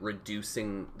think that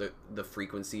reducing the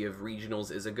frequency of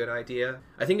regionals is a good idea.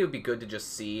 I think it would be good to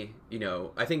just see,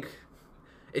 I think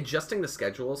adjusting the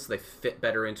schedules so they fit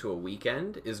better into a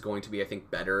weekend is going to be, I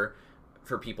think, better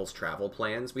for people's travel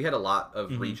plans. We had a lot of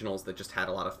regionals that just had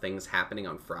a lot of things happening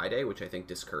on Friday, which I think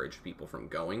discouraged people from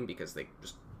going because they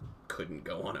just couldn't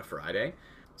go on a Friday.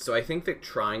 So I think that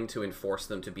trying to enforce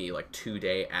them to be like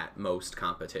 2-day at most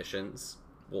competitions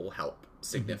will help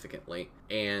significantly.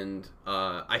 And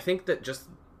I think that just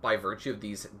by virtue of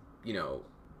these,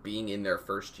 being in their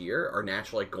first year, are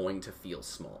naturally going to feel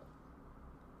small.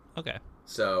 Okay.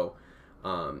 So,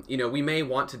 we may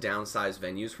want to downsize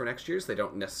venues for next year so they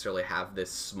don't necessarily have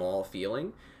this small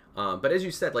feeling. But as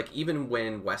you said, like, even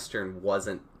when Western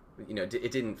wasn't,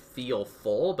 it didn't feel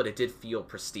full, but it did feel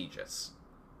prestigious.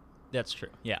 That's true,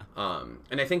 yeah.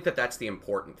 And I think that that's the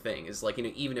important thing, is, like,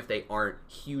 even if they aren't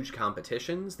huge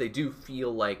competitions, they do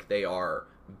feel like they are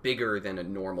bigger than a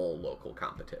normal local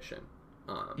competition.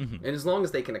 And as long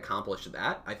as they can accomplish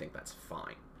that, I think that's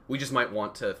fine. We just might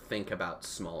want to think about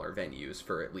smaller venues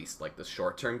for at least, like, the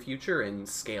short-term future and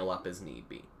scale up as need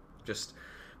be. Just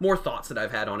more thoughts that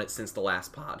I've had on it since the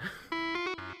last pod.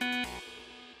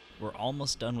 We're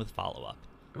almost done with follow-up.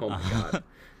 Oh my god.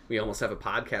 We almost have a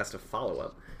podcast of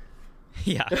follow-up.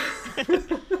 Yeah.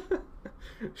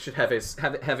 Should have a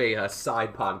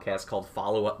side podcast called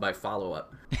Follow Up by Follow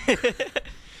Up.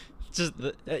 Just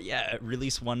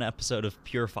release one episode of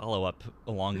pure follow-up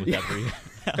along with every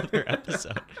other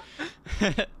episode.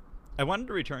 I wanted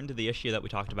to return to the issue that we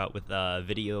talked about with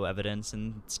video evidence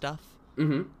and stuff.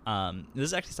 This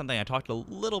is actually something I talked a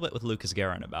little bit with Lucas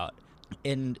Guerin about,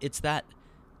 and it's that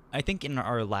I think in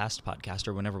our last podcast,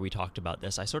 or whenever we talked about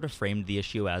this, I sort of framed the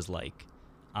issue as like,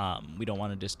 we don't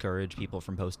want to discourage people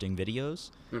from posting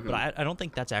videos, but I don't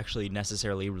think that's actually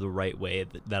necessarily the right way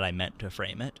that I meant to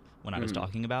frame it when I was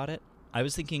talking about it. I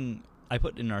was thinking, I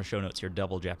put in our show notes here,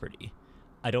 double jeopardy.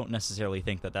 I don't necessarily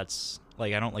think that's,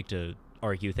 like, I don't like to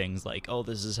argue things like, oh,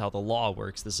 this is how the law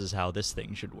works, this is how this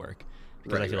thing should work,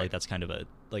 because I feel like that's kind of a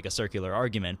circular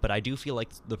argument, but I do feel like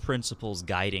the principles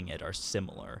guiding it are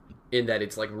similar. In that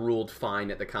it's, like, ruled fine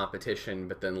at the competition,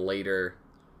 but then later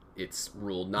it's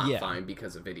ruled not fine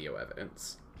because of video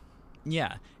evidence.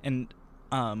 Yeah, and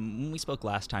when we spoke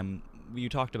last time, you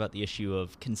talked about the issue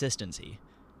of consistency,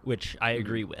 which I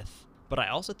agree with. But I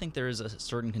also think there is a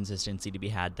certain consistency to be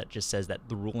had that just says that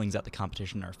the rulings at the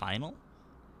competition are final.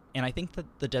 And I think that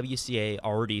the WCA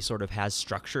already sort of has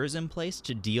structures in place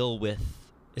to deal with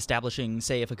establishing,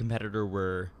 say, if a competitor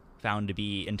were found to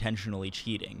be intentionally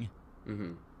cheating,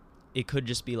 it could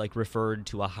just be, like, referred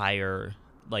to a higher,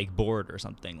 like, board or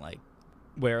something, like,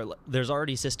 where there's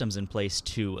already systems in place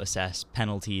to assess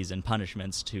penalties and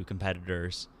punishments to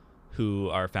competitors who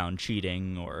are found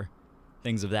cheating or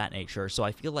things of that nature. So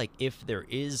I feel like if there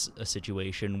is a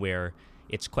situation where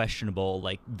it's questionable,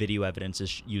 like video evidence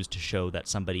is used to show that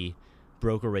somebody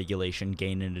broke a regulation,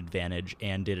 gained an advantage,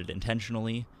 and did it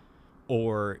intentionally,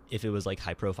 or if it was, like,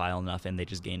 high profile enough and they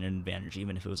just gained an advantage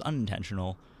even if it was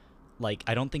unintentional, like,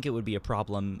 I don't think it would be a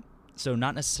problem So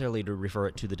not necessarily to refer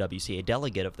it to the WCA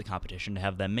delegate of the competition to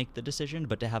have them make the decision,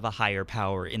 but to have a higher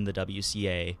power in the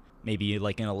WCA, maybe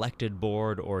like an elected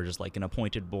board or just like an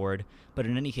appointed board. But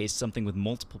in any case, something with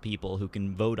multiple people who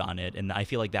can vote on it. And I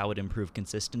feel like that would improve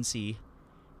consistency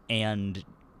and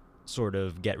sort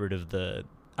of get rid of the,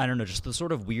 I don't know, just the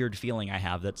sort of weird feeling I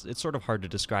have it's sort of hard to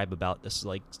describe about this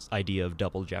like idea of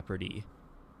double jeopardy.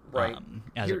 Right.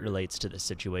 As it relates to this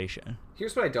situation.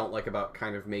 Here's what I don't like about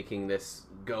kind of making this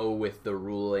go with the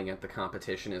ruling at the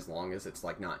competition as long as it's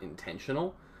like not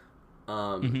intentional.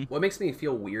 What makes me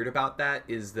feel weird about that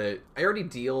is that I already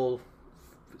deal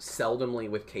seldomly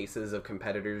with cases of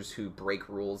competitors who break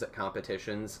rules at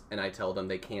competitions, and I tell them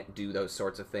they can't do those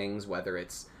sorts of things, whether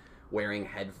it's wearing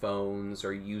headphones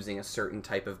or using a certain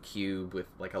type of cube with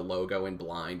like a logo in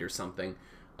blind or something.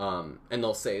 And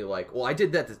they'll say like, well, I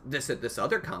did this at this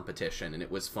other competition and it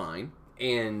was fine.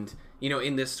 And, you know,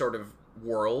 in this sort of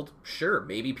world, sure,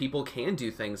 maybe people can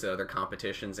do things at other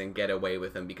competitions and get away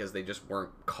with them because they just weren't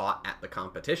caught at the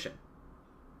competition.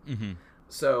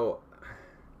 So,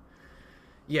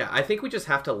 yeah, I think we just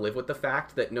have to live with the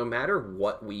fact that no matter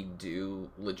what we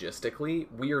do logistically,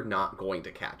 we are not going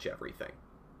to catch everything.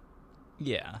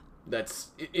 Yeah.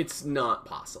 It's not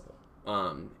possible.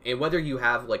 And whether you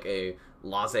have like a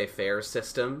laissez-faire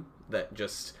system that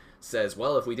just says,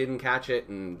 well, if we didn't catch it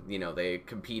and, you know, they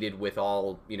competed with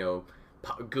all, you know,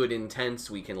 good intents,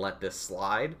 we can let this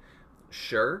slide.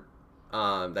 Sure.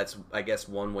 That's, I guess,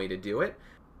 one way to do it.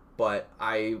 But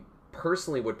I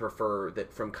personally would prefer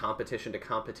that from competition to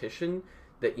competition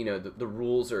that, you know, the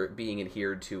rules are being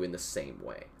adhered to in the same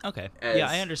way. Okay. Yeah,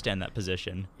 I understand that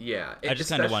position. Yeah. I just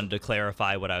kind of wanted to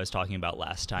clarify what I was talking about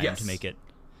last time to make it...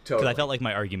 Because I felt like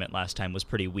my argument last time was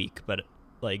pretty weak, but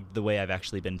like the way I've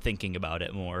actually been thinking about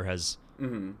it more has...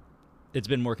 It's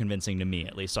been more convincing to me,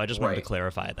 at least. So I just wanted to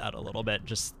clarify that a little bit,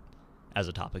 just as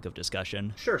a topic of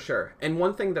discussion. Sure. And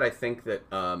one thing that I think that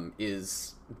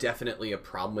is definitely a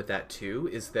problem with that too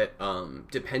is that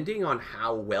depending on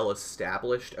how well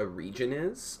established a region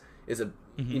is a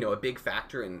you know, a big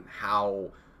factor in how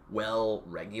well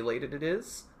regulated it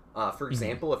is. For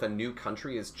example, if a new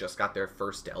country has just got their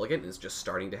first delegate and is just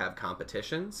starting to have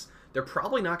competitions, they're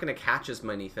probably not going to catch as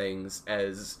many things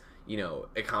as, you know,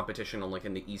 a competition on like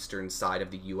in the eastern side of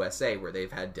the USA where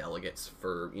they've had delegates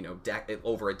for, you know,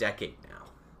 over a decade now.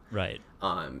 Right.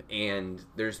 And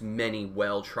there's many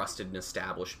well-trusted and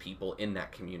established people in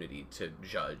that community to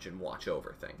judge and watch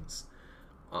over things.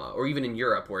 Or even in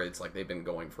Europe where it's like they've been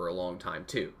going for a long time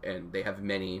too, and they have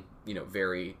many, you know,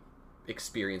 very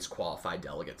experienced, qualified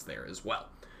delegates there as well.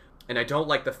 And I don't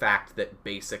like the fact that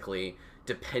basically,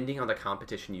 depending on the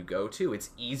competition you go to, it's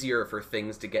easier for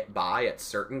things to get by at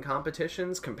certain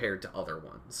competitions compared to other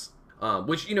ones.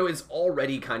 Which, you know, is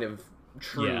already kind of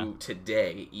true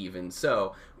today, even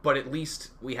so, but at least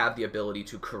we have the ability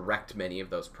to correct many of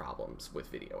those problems with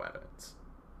video evidence.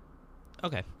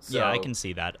 Okay. So, yeah, I can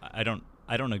see that. I don't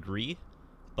agree,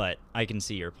 but I can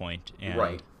see your point. And...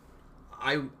 Right.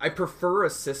 I prefer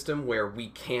a system where we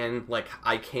can, like,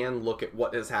 I can look at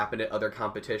what has happened at other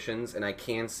competitions, and I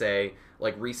can say,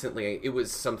 like, recently, it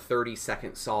was some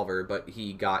 30-second solver, but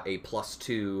he got a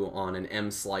 +2 on an M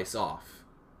slice off.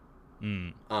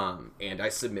 And I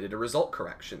submitted a result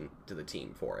correction to the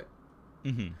team for it.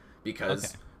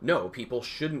 Because, no, people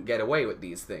shouldn't get away with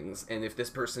these things, and if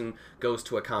this person goes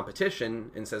to a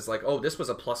competition and says, like, oh, this was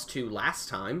a +2 last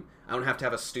time, I don't have to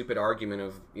have a stupid argument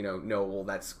of, you know, no, well,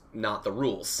 that's not the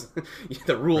rules.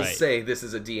 The rules say this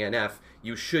is a DNF.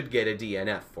 You should get a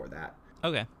DNF for that.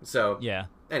 Okay. So, yeah.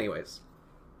 Anyways.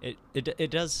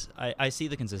 It does. I see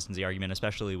the consistency argument,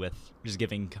 especially with just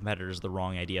giving competitors the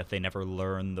wrong idea if they never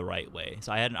learn the right way.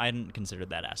 So I hadn't considered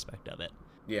that aspect of it.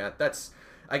 Yeah,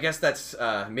 I guess that's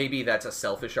maybe that's a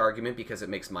selfish argument because it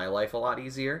makes my life a lot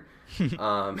easier.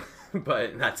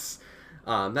 But that's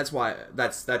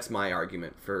my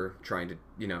argument for trying to,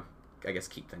 you know, I guess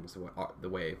keep things the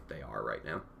way they are right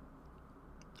now.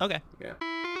 Okay. Yeah.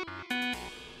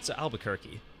 So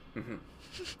Albuquerque.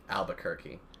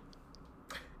 Albuquerque.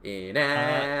 In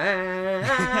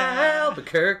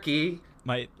Albuquerque.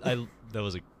 That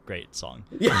was a great song.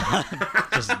 Yeah.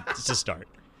 just to start.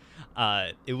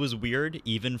 It was weird,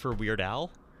 even for Weird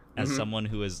Al, as someone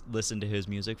who has listened to his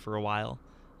music for a while.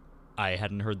 I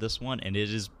hadn't heard this one, and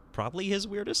it is probably his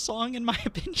weirdest song, in my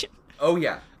opinion. Oh,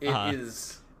 yeah. It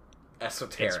is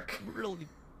esoteric. It's really,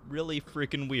 really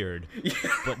freaking weird,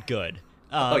 but good.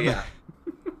 Oh, yeah.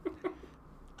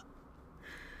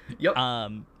 Yep.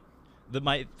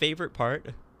 My favorite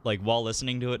part, like, while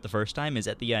listening to it the first time, is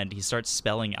at the end, he starts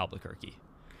spelling Albuquerque.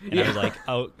 And I was like,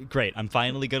 oh, great, I'm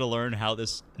finally going to learn how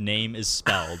this name is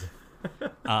spelled.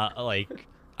 Like,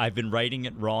 I've been writing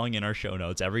it wrong in our show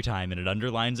notes every time, and it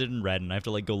underlines it in red, and I have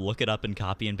to like go look it up and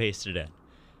copy and paste it in.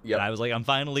 Yep. And I was like, I'm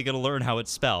finally gonna learn how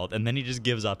it's spelled, and then he just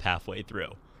gives up halfway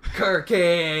through.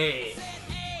 Kirky!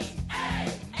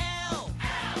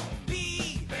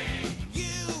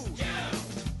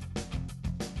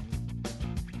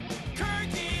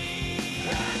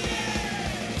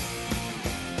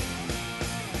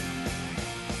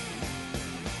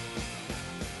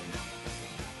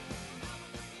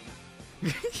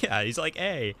 Yeah, he's like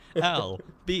A, L,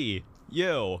 B,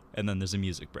 U, and then there's a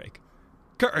music break.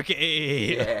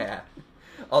 Kirky! Yeah.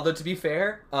 Although, to be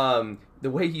fair, the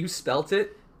way you spelt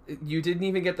it, you didn't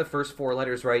even get the first 4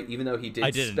 letters right, even though he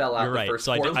did spell out You're the right. first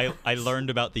so 4 I learned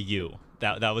about the U.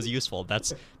 That was useful.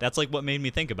 That's like what made me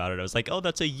think about it. I was like, oh,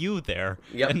 that's a U there.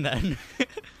 Yep. And then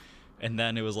and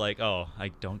then it was like, oh,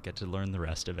 I don't get to learn the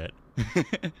rest of it.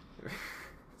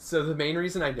 So the main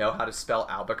reason I know how to spell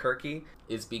Albuquerque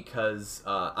is because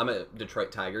I'm a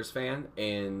Detroit Tigers fan,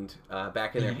 and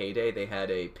back in their heyday, they had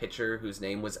a pitcher whose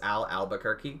name was Al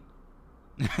Albuquerque.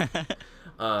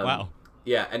 Wow.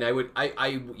 Yeah, and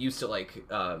I used to like,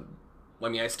 I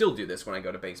mean, I still do this when I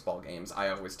go to baseball games. I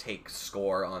always take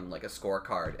score on like a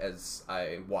scorecard as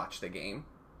I watch the game.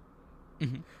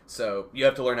 Mm-hmm. So you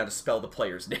have to learn how to spell the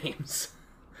players' names.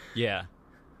 Yeah.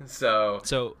 So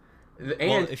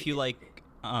well, if you like.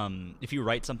 If you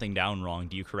write something down wrong,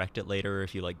 do you correct it later?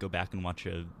 If you like go back and watch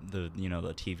the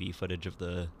TV footage of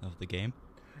the game?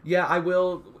 Yeah, I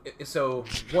will. So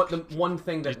the one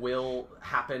thing that will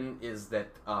happen is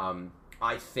that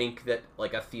I think that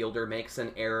like a fielder makes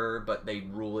an error, but they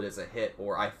rule it as a hit,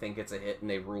 or I think it's a hit and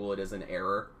they rule it as an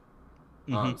error.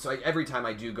 Mm-hmm. So every time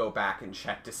I do go back and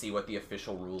check to see what the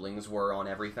official rulings were on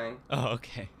everything. Oh,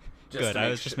 okay. Good. I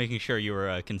was just making sure you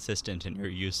were consistent in your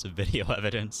use of video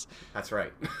evidence. That's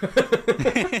right.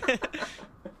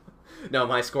 No,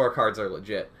 my scorecards are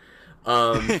legit.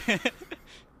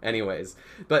 Anyways,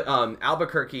 but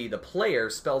Albuquerque, the player,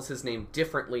 spells his name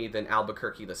differently than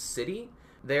Albuquerque, the city.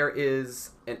 There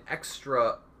is an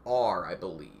extra R, I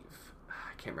believe.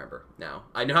 I can't remember now.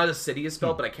 I know how the city is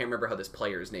spelled, but I can't remember how this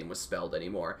player's name was spelled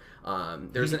anymore.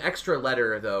 There's an extra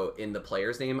letter, though, in the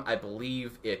player's name. I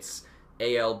believe it's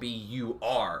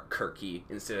ALBUR Kirky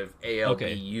instead of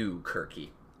ALBU Kirky.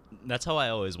 That's how I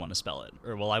always want to spell it.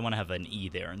 Or, well, I want to have an E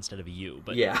there instead of a U.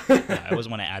 But yeah. I always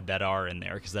want to add that R in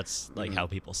there because that's like how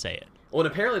people say it. Well,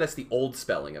 and apparently that's the old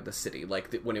spelling of the city.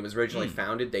 Like when it was originally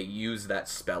founded, they used that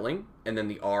spelling, and then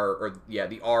the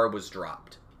R was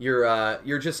dropped.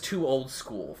 You're just too old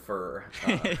school for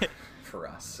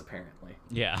us, apparently.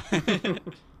 Yeah. I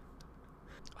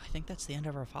think that's the end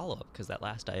of our follow-up because that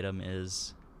last item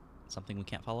is something we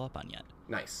can't follow up on yet.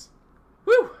 Nice.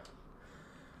 Woo!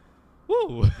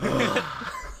 Woo!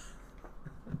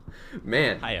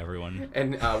 Man. Hi, everyone.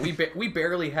 And we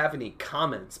barely have any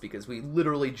comments because we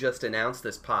literally just announced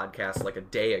this podcast like a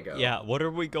day ago. Yeah, what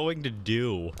are we going to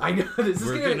do? I know, this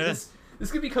is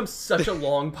gonna become such a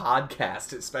long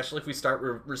podcast, especially if we start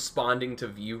responding to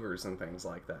viewers and things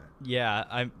like that. Yeah,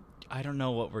 I don't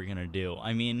know what we're gonna do.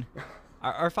 I mean,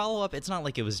 our follow-up, it's not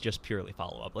like it was just purely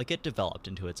follow-up. Like, it developed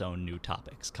into its own new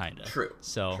topics, kind of. True.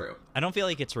 So, True. I don't feel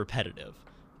like it's repetitive,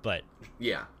 but...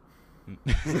 Yeah.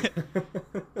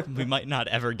 We might not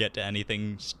ever get to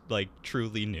anything, like,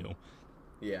 truly new.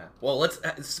 Yeah. Well,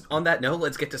 on that note,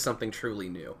 let's get to something truly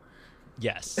new.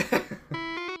 Yes.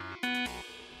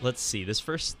 Let's see. This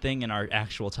first thing in our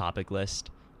actual topic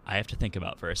list, I have to think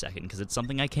about for a second, because it's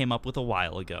something I came up with a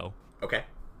while ago. Okay.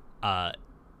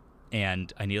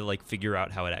 And I need to like figure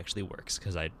out how it actually works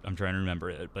because I'm trying to remember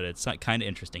it, but it's kind of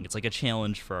interesting. It's like a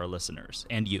challenge for our listeners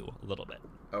and you a little bit.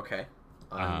 Okay,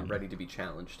 I'm ready to be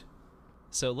challenged.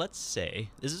 So let's say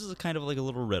this is kind of like a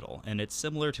little riddle, and it's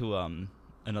similar to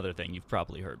another thing you've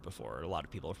probably heard before, or a lot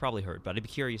of people have probably heard, but I'd be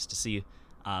curious to see.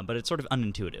 But it's sort of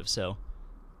unintuitive. So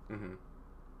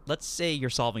let's say you're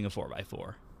solving a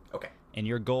 4x4. Okay. And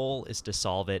your goal is to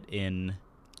solve it in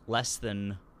less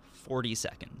than 40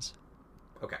 seconds.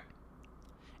 Okay.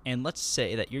 And let's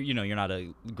say that you're not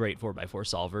a great 4x4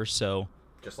 solver, so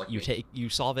just like you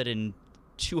solve it in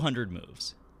 200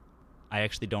 moves. I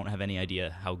actually don't have any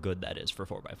idea how good that is for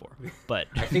 4x4, but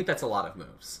I think that's a lot of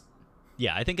moves.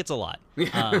 Yeah, I think it's a lot.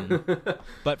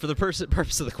 But for the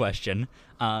purpose of the question,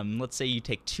 let's say you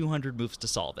take 200 moves to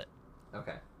solve it.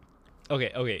 Okay.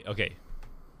 Okay.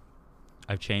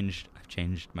 I've changed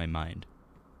my mind.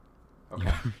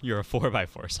 Okay. You're a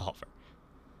 4x4 solver.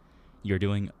 You're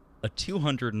doing a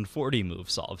 240 move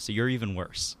solve, so you're even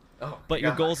worse. Oh, but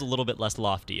your goal's a little bit less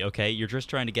lofty, okay? You're just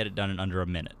trying to get it done in under a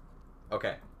minute.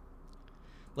 Okay.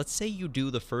 Let's say you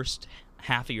do the first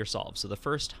half of your solve, so the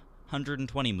first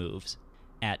 120 moves,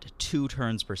 at 2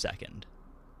 turns per second.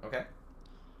 Okay.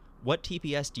 What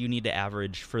TPS do you need to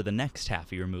average for the next half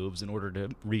of your moves in order to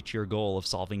reach your goal of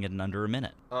solving it in under a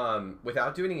minute?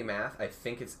 Without doing any math, I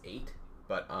think it's 8,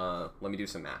 but let me do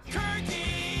some math.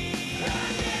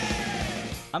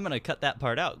 I'm going to cut that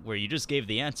part out where you just gave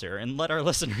the answer and let our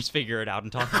listeners figure it out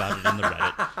and talk about it in the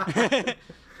Reddit.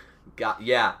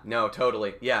 Yeah, no,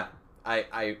 totally. Yeah,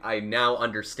 I now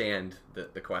understand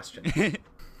the question.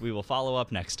 We will follow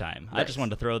up next time. Nice. I just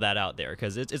wanted to throw that out there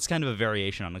because it's kind of a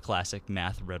variation on the classic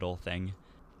math riddle thing.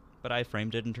 But I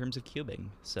framed it in terms of cubing,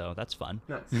 so that's fun.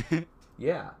 Nice.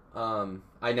 Yeah.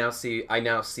 I now see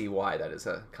why that is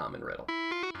a common riddle.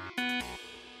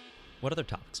 What other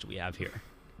topics do we have here?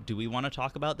 Do we want to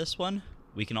talk about this one?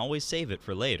 We can always save it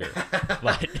for later.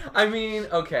 But I mean,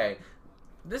 okay.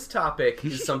 This topic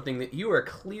is something that you are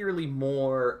clearly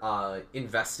more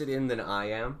invested in than I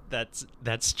am.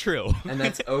 That's true, and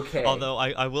that's okay. Although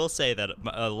I will say that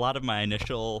a lot of my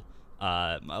initial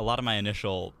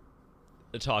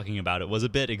talking about it was a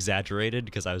bit exaggerated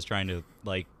because I was trying to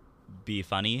like be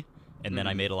funny, and then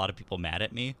I made a lot of people mad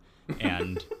at me,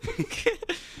 and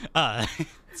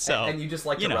so and you just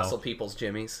like to wrestle people's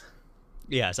jimmies.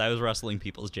 Yes, I was wrestling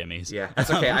people's jimmies. Yeah, that's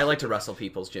okay. I like to wrestle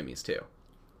people's jimmies too.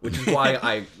 Which is why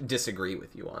I disagree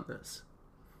with you on this.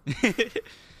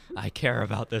 I care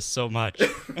about this so much.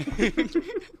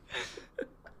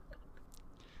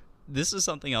 This is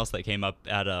something else that came up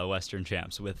at Western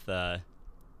Champs with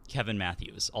Kevin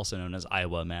Matthews, also known as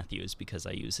Iowa Matthews, because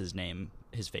I use his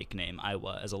fake name,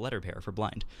 Iowa, as a letter pair for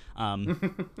blind.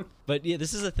 But yeah,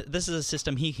 this is a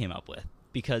system he came up with,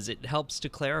 because it helps to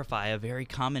clarify a very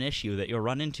common issue that you'll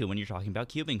run into when you're talking about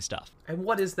cubing stuff. And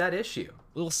what is that issue?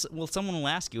 Well, someone will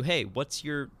ask you, hey, what's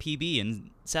your PB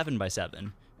in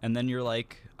 7x7? And then you're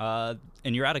like, and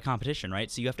you're at a competition, right?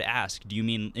 So you have to ask, do you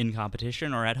mean in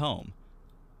competition or at home?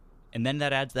 And then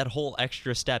that adds that whole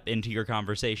extra step into your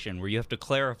conversation where you have to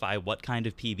clarify what kind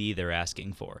of PB they're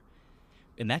asking for.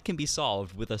 And that can be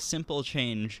solved with a simple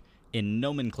change in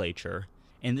nomenclature.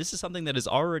 And this is something that is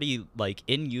already like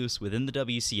in use within the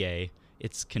WCA.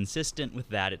 It's consistent with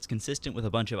that. It's consistent with a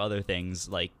bunch of other things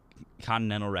like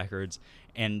continental records.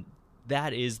 And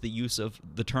that is the use of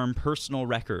the term personal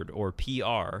record, or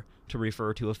PR, to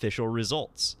refer to official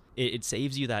results. It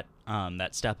saves you that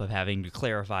step of having to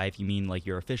clarify if you mean like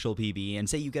your official PB, and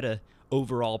say you get a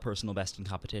overall personal best in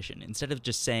competition. Instead of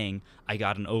just saying, I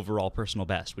got an overall personal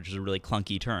best, which is a really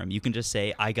clunky term, you can just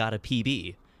say, I got a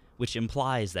PB, which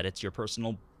implies that it's your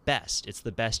personal best. It's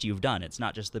the best you've done. It's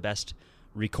not just the best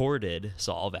recorded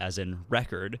solve, as in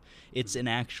record. It's an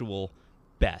actual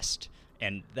best.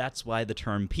 And that's why the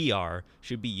term PR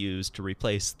should be used to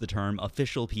replace the term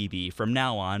official PB from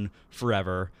now on,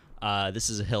 forever. This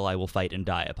is a hill I will fight and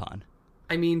die upon.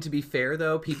 I mean, to be fair,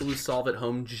 though, people who solve at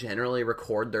home generally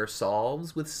record their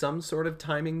solves with some sort of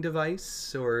timing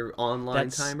device or online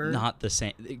timer. That's not the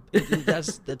same.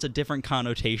 That's a different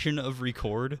connotation of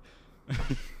record.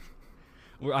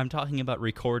 I'm talking about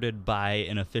recorded by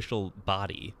an official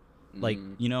body. Like,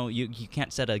 you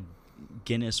can't set a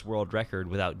Guinness World Record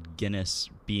without Guinness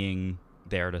being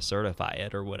there to certify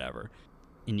it or whatever.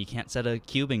 And you can't set a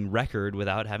cubing record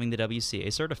without having the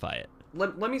WCA certify it.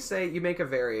 Let me say, you make a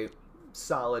very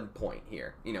solid point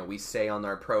here. We say on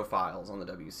our profiles on the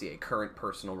WCA, current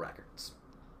personal records.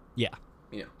 Yeah.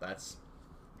 That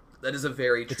is a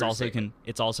very true statement.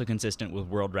 It's also consistent with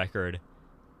world record,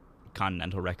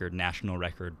 continental record, national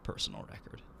record, personal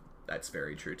record. That's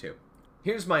very true too.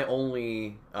 Here's my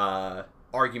only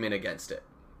argument against it,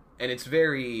 and it's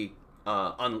very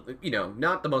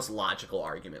not the most logical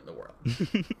argument in the world.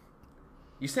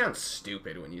 You sound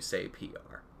stupid when you say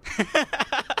PR.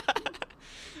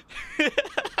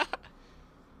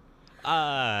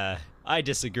 I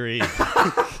disagree.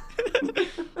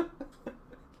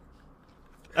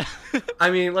 I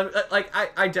mean,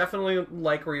 I definitely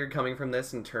like where you're coming from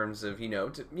this in terms of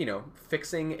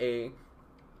fixing a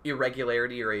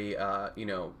irregularity or a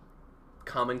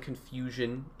common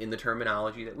confusion in the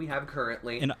terminology that we have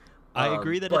currently. And I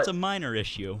agree that it's a minor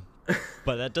issue,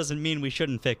 but that doesn't mean we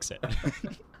shouldn't fix it.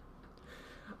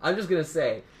 I'm just gonna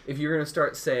say, if you're gonna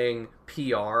start saying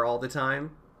PR all the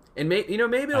time, and maybe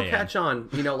it'll catch on,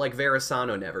 like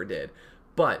Verasano never did,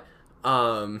 but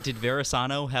did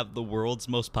Verasano have the world's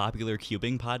most popular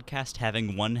cubing podcast,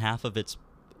 having one half of its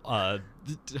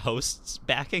hosts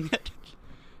backing it?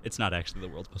 It's not actually the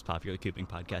world's most popular cubing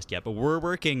podcast yet, but we're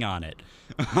working on it.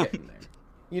 Getting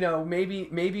there.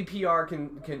 Maybe PR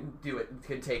can do it,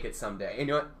 can take it someday. And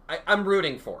you know what? I'm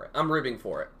rooting for it.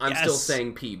 I'm still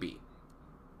saying PB.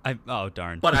 Oh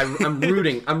darn! But I'm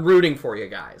rooting for you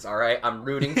guys. All right, I'm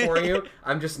rooting for you.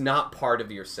 I'm just not part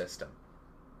of your system.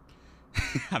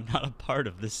 I'm not a part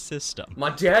of this system. My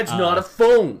dad's not a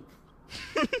phone.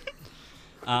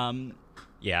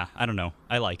 Yeah, I don't know.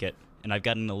 I like it, and I've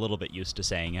gotten a little bit used to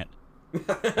saying it.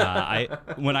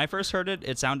 When I first heard it,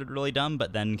 it sounded really dumb,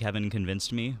 but then Kevin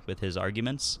convinced me with his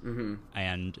arguments,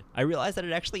 and I realized that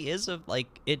it actually is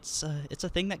it's a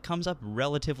thing that comes up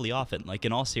relatively often. Like,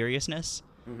 in all seriousness,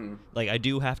 like, I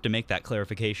do have to make that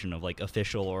clarification of like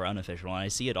official or unofficial, and I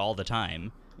see it all the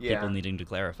time. Yeah. People needing to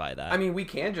clarify that. I mean, we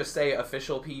can just say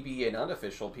official PB and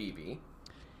unofficial PB.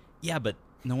 Yeah, but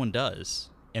no one does,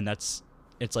 and it's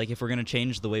like, if we're gonna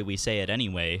change the way we say it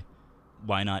anyway,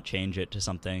 why not change it to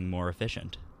something more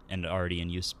efficient and already in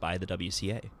use by the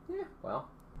WCA? Yeah, well,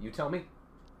 you tell me.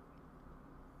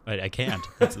 I can't.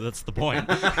 That's the point.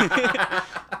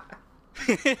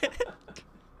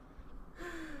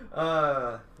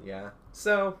 Yeah.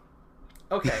 So,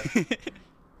 okay.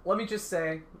 Let me just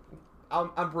say,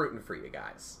 I'm rooting for you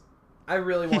guys. I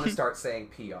really want to start saying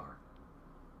PR.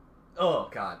 Oh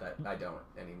God, that I don't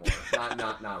anymore.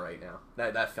 Not right now.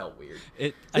 That felt weird.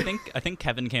 I think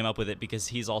Kevin came up with it because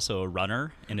he's also a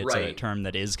runner, and it's a term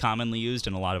that is commonly used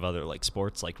in a lot of other like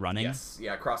sports, like running. Yes,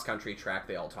 yeah, cross country, track.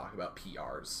 They all talk about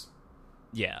PRs.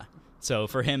 Yeah. So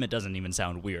for him, it doesn't even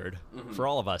sound weird. For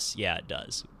all of us, yeah, it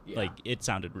does. Yeah. Like, it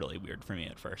sounded really weird for me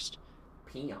at first.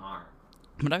 PR.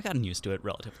 But I've gotten used to it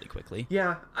relatively quickly.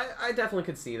 Yeah, I definitely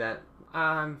could see that.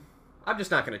 I'm just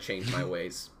not going to change my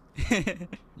ways.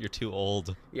 You're too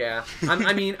old. Yeah,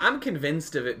 I'm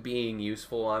convinced of it being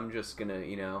useful. I'm just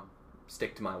gonna,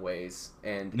 stick to my ways.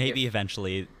 And maybe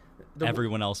eventually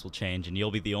everyone else will change, and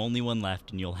you'll be the only one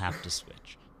left, and you'll have to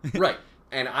switch. Right,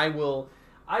 and I will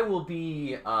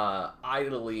be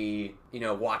idly,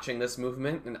 watching this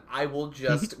movement, and I will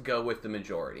just go with the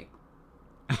majority.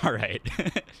 All right.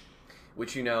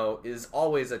 Which, is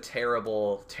always a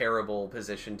terrible, terrible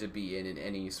position to be in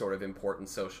any sort of important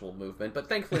social movement. But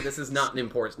thankfully, this is not an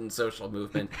important social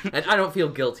movement, and I don't feel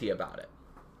guilty about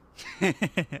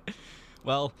it.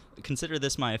 Well, consider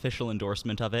this my official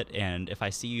endorsement of it, and if I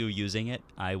see you using it,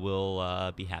 I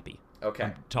will be happy. Okay.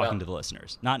 I'm talking to the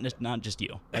listeners, not just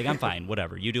you. Like, I'm fine,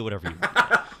 whatever. You do whatever you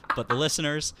want. But the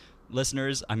listeners,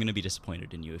 I'm going to be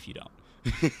disappointed in you if you don't.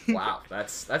 Wow,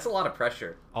 that's a lot of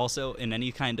pressure. Also, in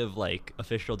any kind of like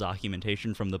official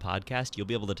documentation from the podcast, you'll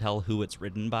be able to tell who it's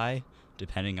written by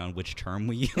depending on which term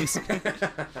we use.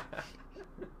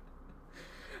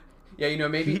 Yeah,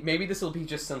 maybe this will be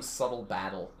just some subtle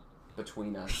battle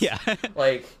between us. Yeah.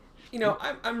 Like,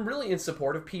 I'm really in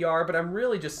support of PR, but I'm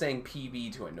really just saying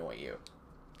PB to annoy you.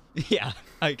 Yeah,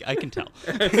 I can tell.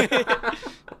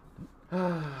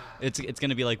 It's going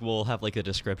to be like, we'll have like a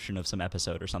description of some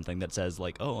episode or something that says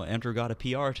like, oh, Andrew got a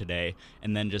PR today,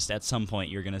 and then just at some point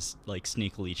you're going to like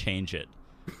sneakily change it,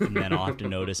 and then I'll have to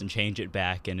notice and change it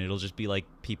back, and it'll just be like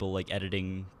people like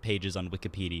editing pages on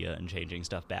Wikipedia and changing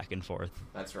stuff back and forth.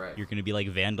 That's right. You're going to be like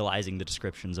vandalizing the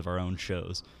descriptions of our own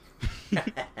shows. Do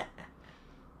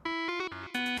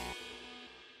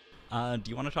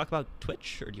you want to talk about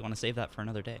Twitch, or do you want to save that for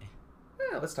another day?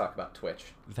 Yeah, let's talk about Twitch.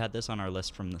 We've had this on our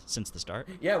list since the start.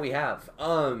 Yeah, we have.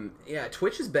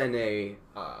 Twitch has been a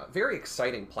very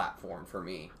exciting platform for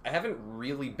me. I haven't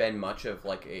really been much of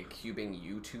like a cubing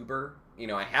YouTuber.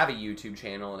 I have a YouTube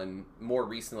channel, and more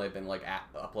recently I've been like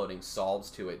uploading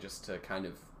solves to it just to kind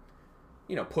of,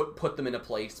 put them in a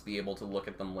place, be able to look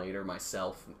at them later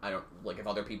myself. I don't like, if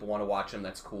other people want to watch them,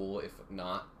 that's cool. If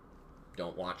not,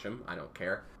 don't watch them. I don't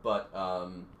care. But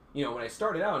when I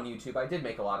started out on YouTube, I did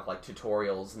make a lot of like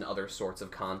tutorials and other sorts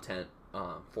of content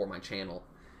for my channel,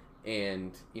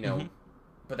 and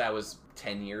but that was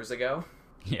 10 years ago.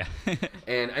 Yeah.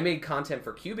 And I made content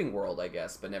for Cubing World, I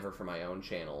guess, but never for my own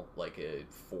channel, like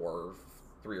 3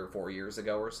 or 4 years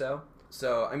ago or so.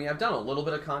 So, I've done a little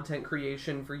bit of content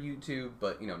creation for YouTube,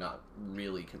 but, not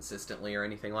really consistently or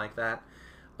anything like that.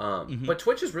 But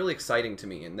Twitch is really exciting to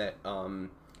me in that, one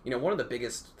of the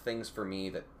biggest things for me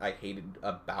that I hated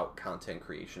about content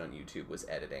creation on YouTube was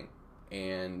editing.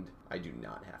 And I do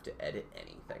not have to edit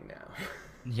anything now.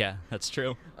 Yeah, that's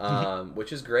true.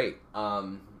 Which is great.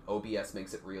 OBS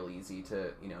makes it real easy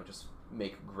to, just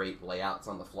make great layouts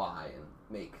on the fly and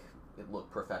make it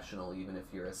look professional, even if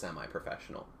you're a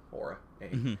semi-professional or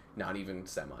a not even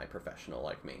semi-professional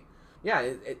like me.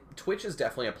 Yeah, Twitch is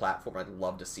definitely a platform I'd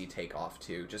love to see take off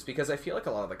too, just because I feel like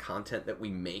a lot of the content that we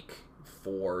make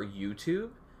for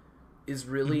YouTube is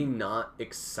really not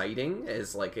exciting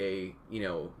as like a,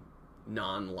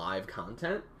 non-live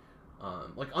content.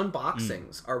 Like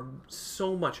unboxings are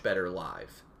so much better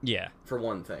live. Yeah. For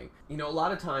one thing. A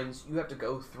lot of times you have to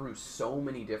go through so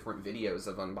many different videos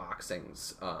of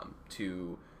unboxings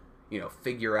to,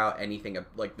 figure out anything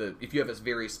like if you have this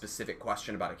very specific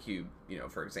question about a cube,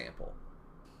 for example.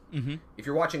 Mm-hmm. If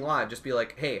you're watching live, just be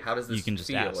like, hey, how does this You can just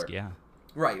feel? ask, yeah.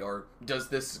 Right, or does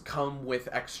this come with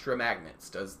extra magnets?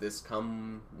 Does this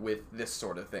come with this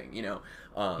sort of thing?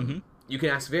 You can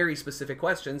ask very specific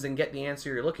questions and get the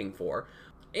answer you're looking for.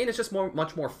 And it's just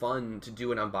much more fun to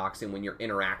do an unboxing when you're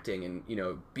interacting and,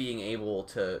 being able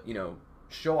to,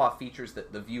 show off features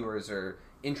that the viewers are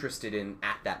interested in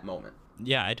at that moment.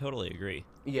 Yeah, I totally agree.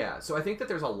 Yeah, so I think that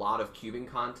there's a lot of cubing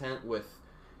content with,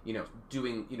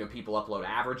 doing, people upload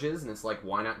averages, and it's like,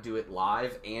 why not do it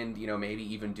live and, maybe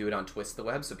even do it on Twist the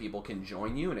Web so people can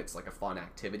join you and it's like a fun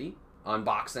activity.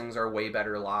 Unboxings are way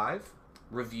better live.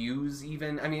 Reviews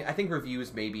even, I think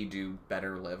reviews maybe do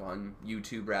better live on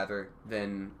YouTube rather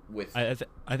than with...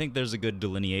 I think there's a good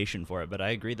delineation for it, but I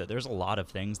agree that there's a lot of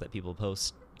things that people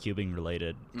post cubing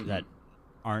related that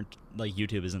aren't, like,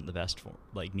 YouTube isn't the best for,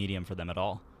 like, medium for them at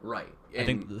all. Right. I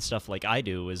think the stuff like I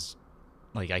do is,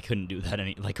 like, I couldn't do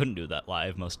that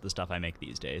live, most of the stuff I make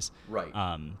these days. Right.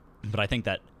 But I think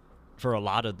that for a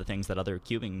lot of the things that other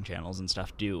cubing channels and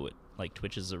stuff do, like,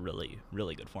 Twitch is a really,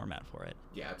 really good format for it.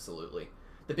 Yeah, absolutely.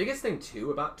 The biggest thing,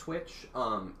 too, about Twitch,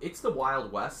 it's the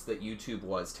Wild West that YouTube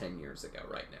was 10 years ago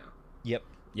right now. Yep.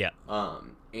 Yeah.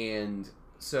 And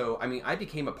so, I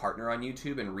became a partner on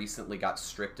YouTube and recently got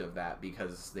stripped of that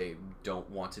because they don't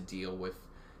want to deal with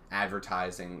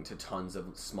advertising to tons of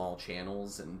small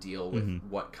channels and deal with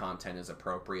what content is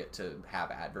appropriate to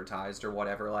have advertised or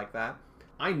whatever like that.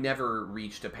 I never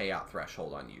reached a payout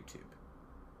threshold on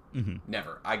YouTube.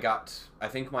 Never. I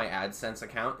think my AdSense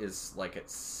account is like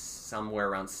it's somewhere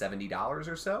around $70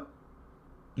 or so.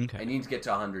 Okay. I need to get to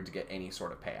 100 to get any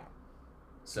sort of payout.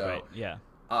 So, right, yeah.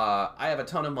 I have a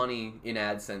ton of money in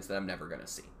AdSense that I'm never going to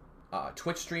see.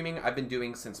 Twitch streaming I've been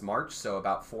doing since March, so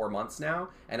about 4 months now,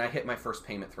 and I hit my first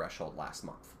payment threshold last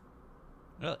month.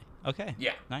 Really? Okay.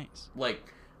 Yeah. Nice.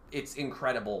 Like, it's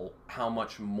incredible how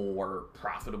much more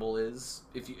profitable it is.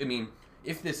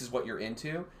 If this is what you're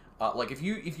into, like if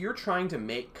you're trying to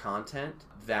make content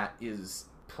that is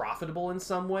profitable in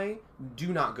some way,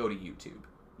 do not go to YouTube.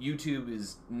 YouTube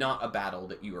is not a battle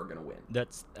that you are going to win.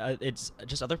 That's it's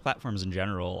just other platforms in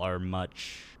general are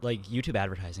much like YouTube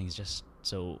advertising is just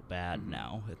so bad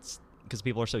now. It's because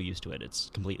people are so used to it.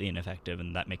 It's completely ineffective,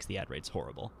 and that makes the ad rates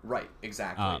horrible. Right.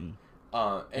 Exactly.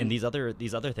 And these other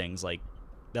things, like,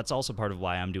 that's also part of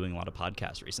why I'm doing a lot of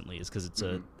podcasts recently, is because it's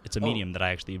a medium that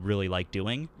I actually really like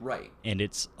doing. Right. And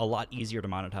it's a lot easier to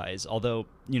monetize. Although,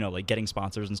 like getting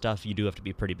sponsors and stuff, you do have to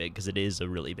be pretty big because it is a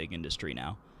really big industry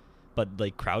now. But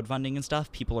like crowdfunding and stuff,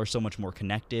 people are so much more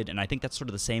connected, and I think that's sort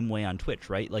of the same way on Twitch,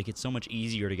 right? Like, it's so much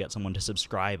easier to get someone to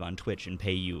subscribe on Twitch and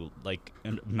pay you like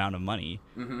an amount of money,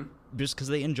 just because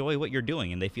they enjoy what you're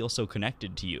doing and they feel so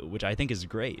connected to you, which I think is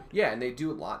great. Yeah, and they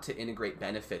do a lot to integrate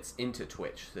benefits into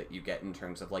Twitch that you get in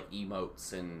terms of like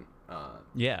emotes and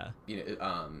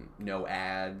no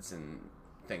ads and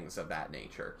things of that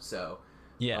nature. So.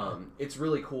 Yeah. It's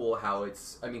really cool how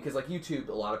it's, because like YouTube,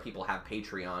 a lot of people have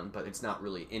Patreon, but it's not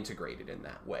really integrated in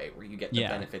that way where you get the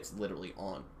benefits literally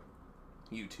on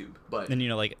YouTube. But and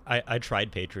like I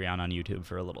tried Patreon on YouTube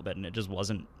for a little bit, and it just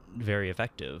wasn't very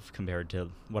effective compared to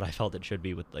what I felt it should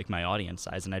be with like my audience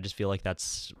size, and I just feel like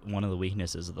that's one of the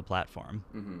weaknesses of the platform.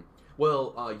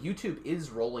 Well, YouTube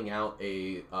is rolling out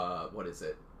a what is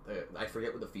it? I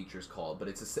forget what the feature's called, but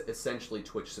it's essentially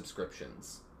Twitch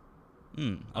subscriptions.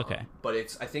 Okay. But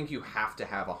I think you have to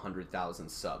have 100,000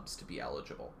 subs to be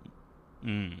eligible.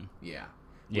 Yeah.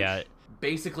 Yeah.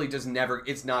 Basically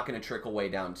it's not going to trickle way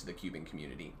down to the cubing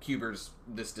community. Cubers,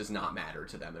 this does not matter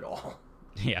to them at all.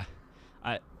 Yeah.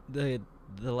 The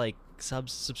like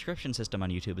subscription system on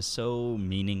YouTube is so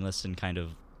meaningless and kind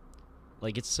of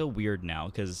like, it's so weird now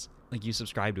because like you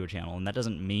subscribe to a channel and that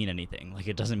doesn't mean anything. Like,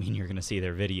 it doesn't mean you're going to see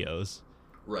their videos.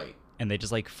 Right. And they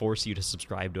just like force you to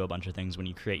subscribe to a bunch of things when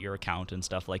you create your account and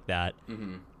stuff like that.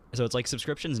 So it's like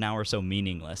subscriptions now are so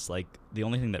meaningless. Like, the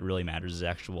only thing that really matters is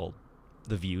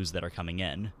the views that are coming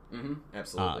in.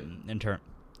 Absolutely.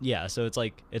 So it's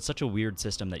like, it's such a weird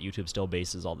system that YouTube still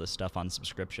bases all this stuff on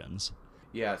subscriptions.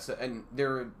 Yeah. So, and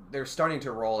they're starting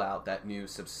to roll out that new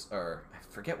I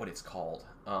forget what it's called.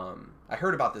 I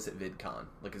heard about this at VidCon,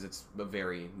 because it's a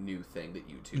very new thing that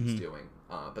YouTube's doing.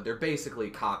 But they're basically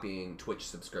copying Twitch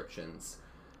subscriptions.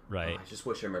 Right. I just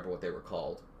wish I remember what they were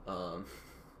called.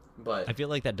 But I feel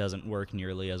like that doesn't work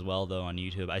nearly as well though on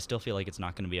YouTube. I still feel like it's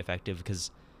not going to be effective because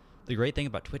the great thing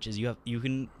about Twitch is you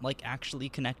can like actually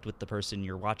connect with the person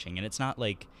you're watching, and it's not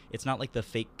like the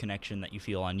fake connection that you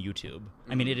feel on YouTube.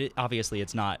 I mean, obviously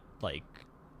it's not like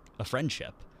a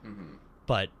friendship,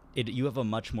 but you have a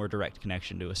much more direct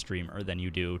connection to a streamer than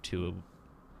you do to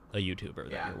a YouTuber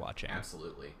that you're watching.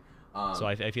 Absolutely. So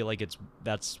I feel like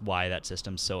that's why that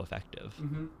system's so effective.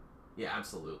 Mm-hmm. Yeah,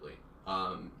 absolutely.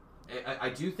 I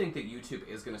do think that YouTube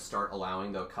is going to start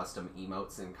allowing the custom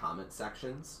emotes in comment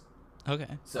sections. Okay,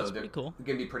 so that's pretty cool.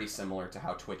 Going to be pretty similar to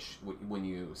how Twitch, when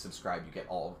you subscribe, you get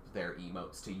all of their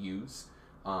emotes to use.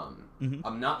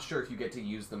 I'm not sure if you get to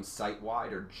use them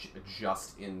site-wide or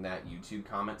just in that YouTube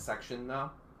comment section,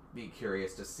 though. Be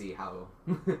curious to see how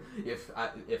if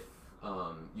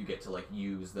you get to like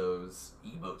use those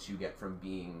emotes you get from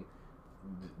being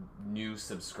new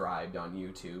subscribed on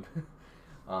YouTube.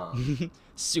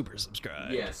 Super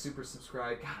subscribed. Yeah, super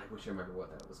subscribed. God, I wish I remember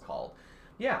what that was called.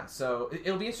 Yeah, so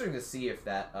it'll be interesting to see if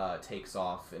that takes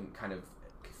off and kind of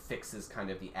fixes kind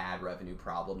of the ad revenue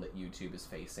problem that YouTube is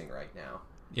facing right now.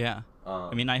 Yeah.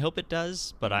 I mean, I hope it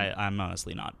does, but I'm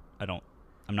honestly not.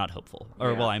 I'm not hopeful.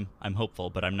 Or, well, I'm hopeful,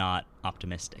 but I'm not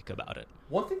optimistic about it.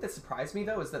 One thing that surprised me,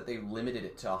 though, is that they limited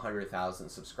it to 100,000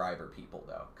 subscriber people,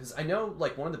 though. Because I know,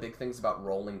 like, one of the big things about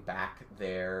rolling back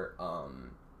their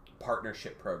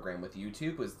partnership program with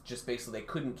YouTube was just basically they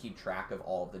couldn't keep track of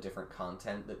all of the different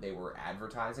content that they were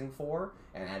advertising for,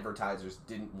 and advertisers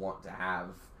didn't want to have,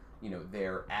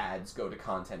 their ads go to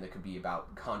content that could be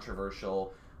about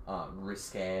controversial,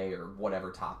 risque, or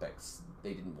whatever topics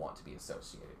they didn't want to be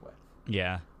associated with.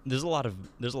 Yeah, there's a lot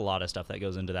of stuff that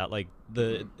goes into that. Like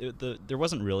there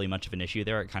wasn't really much of an issue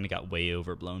there. It kind of got way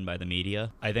overblown by the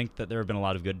media. I think that there have been a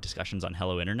lot of good discussions on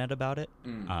Hello Internet about it,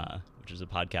 which is a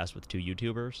podcast with two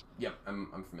YouTubers. Yep,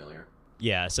 I'm familiar.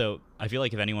 Yeah, so I feel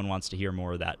like if anyone wants to hear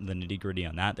more of that, the nitty-gritty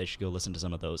on that, they should go listen to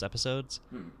some of those episodes.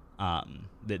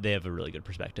 They have a really good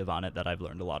perspective on it that I've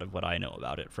learned a lot of what I know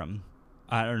about it from.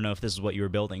 I don't know if this is what you were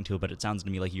building to, but it sounds to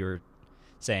me like you're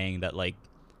saying that like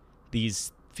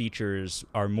these features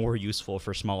are more useful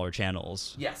for smaller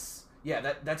channels. Yes.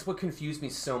 Yeah, that's what confused me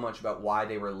so much about why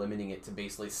they were limiting it to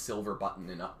basically silver button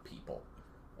and up people.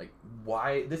 Like,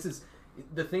 why...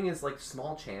 The thing is, like,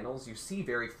 small channels, you see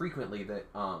very frequently that,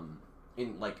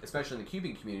 in, like, especially in the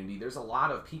cubing community, there's a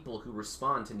lot of people who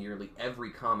respond to nearly every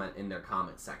comment in their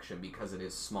comment section because it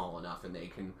is small enough and they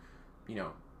can,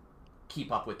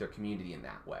 keep up with their community in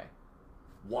that way.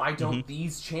 Why don't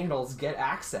these channels get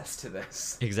access to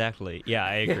this? Exactly. Yeah,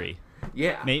 I agree.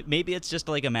 Yeah. Maybe it's just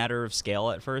like a matter of scale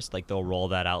at first. Like they'll roll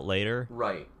that out later.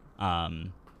 Right.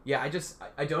 Yeah,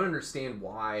 I don't understand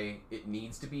why it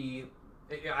needs to be...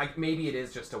 maybe it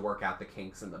is just to work out the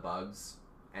kinks and the bugs,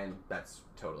 and that's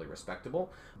totally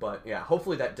respectable. But yeah,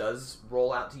 hopefully that does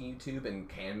roll out to YouTube and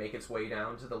can make its way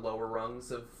down to the lower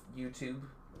rungs of YouTube,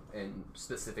 and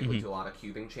specifically to a lot of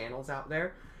cubing channels out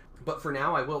there. But for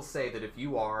now, I will say that if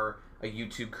you are a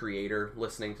YouTube creator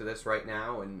listening to this right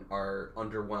now and are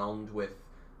underwhelmed with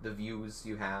the views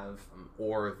you have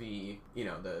or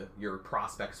your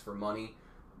prospects for money,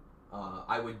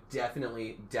 I would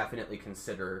definitely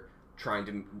consider trying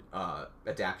to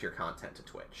adapt your content to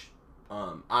Twitch.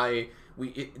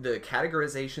 The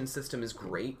categorization system is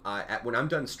great. When I'm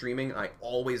done streaming, I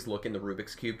always look in the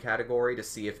Rubik's Cube category to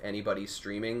see if anybody's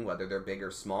streaming, whether they're big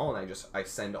or small, and I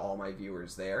send all my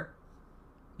viewers there.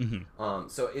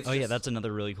 So it's that's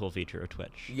another really cool feature of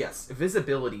Twitch. Yes,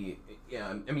 visibility.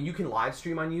 I mean, you can live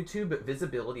stream on YouTube, but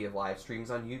visibility of live streams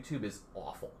on YouTube is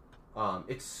awful.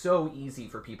 It's so easy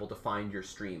for people to find your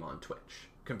stream on Twitch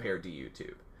compared to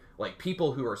YouTube. Like,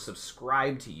 people who are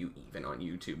subscribed to you even on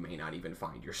YouTube may not even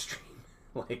find your stream.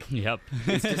 Like, yep.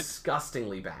 It's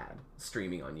disgustingly bad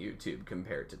streaming on YouTube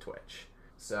compared to Twitch.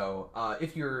 So,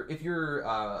 if you're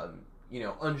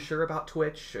unsure about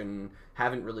Twitch and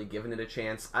haven't really given it a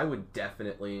chance, I would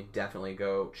definitely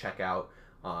go check out,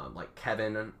 like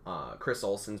Kevin, Chris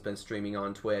Olsen's been streaming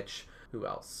on Twitch. Who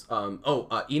else?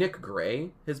 Enoch Gray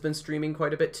has been streaming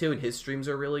quite a bit too, and his streams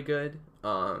are really good.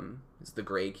 It's the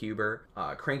Gray Cuber.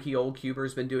 Cranky Old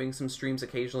Cuber's been doing some streams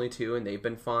occasionally too, and they've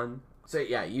been fun. So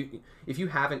yeah, if you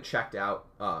haven't checked out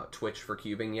Twitch for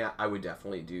cubing yet, I would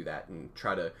definitely do that and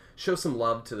try to show some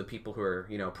love to the people who are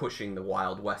pushing the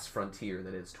Wild West frontier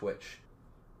that is Twitch.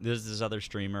 There's this other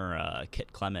streamer,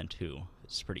 Kit Clement, who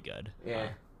is pretty good. Yeah,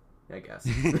 I guess.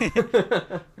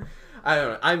 I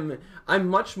don't know. I'm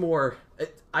much more...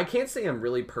 I can't say I'm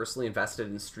really personally invested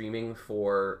in streaming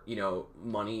for,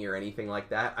 money or anything like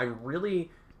that.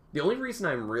 The only reason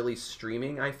I'm really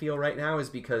streaming, I feel, right now is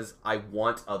because I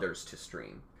want others to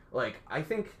stream. Like, I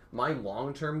think my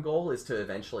long-term goal is to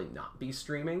eventually not be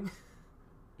streaming.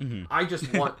 I just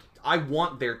I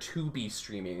want there to be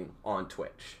streaming on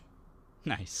Twitch.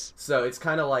 Nice. So it's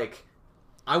kind of like,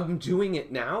 I'm doing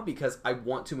it now because I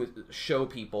want to show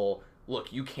people,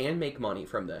 look, you can make money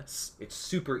from this. It's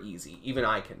super easy. Even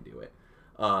I can do it.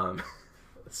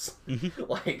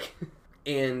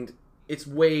 And it's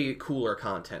way cooler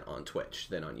content on Twitch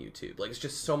than on YouTube. Like, it's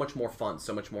just so much more fun,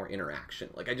 so much more interaction.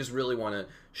 Like, I just really want to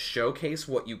showcase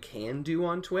what you can do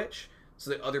on Twitch so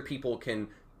that other people can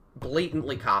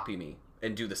blatantly copy me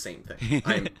and do the same thing.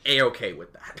 I'm A-okay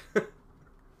with that.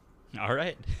 All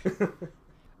right.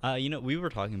 We were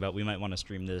talking about we might want to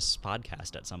stream this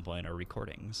podcast at some point, or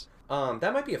recordings.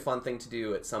 That might be a fun thing to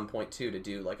do at some point, too, to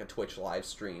do, like, a Twitch live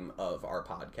stream of our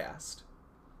podcast.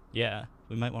 Yeah,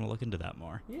 we might want to look into that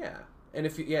more. Yeah. And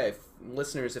if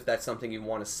listeners, if that's something you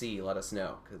want to see, let us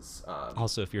know. Cause,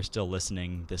 also, if you're still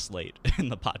listening this late in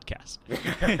the podcast.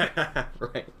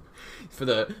 Right. For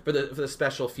the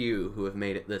special few who have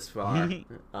made it this far,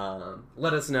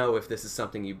 let us know if this is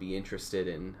something you'd be interested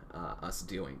in us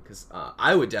doing, because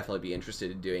I would definitely be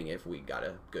interested in doing it if we got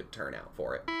a good turnout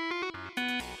for it.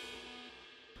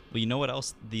 Well, you know what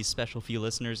else these special few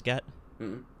listeners get?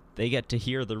 Mm-hmm. They get to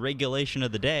hear the regulation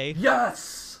of the day.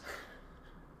 Yes!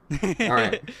 All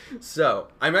right. So,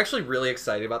 I'm actually really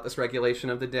excited about this regulation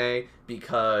of the day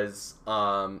because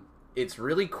it's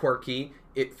really quirky.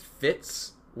 It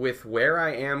fits with where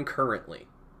I am currently.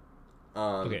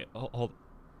 Okay, hold.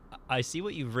 I see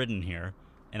what you've written here,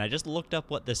 and I just looked up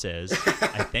what this is,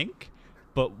 I think.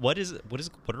 But what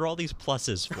are all these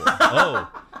pluses for? Oh,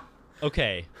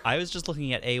 okay. I was just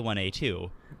looking at A1,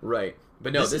 A2. Right.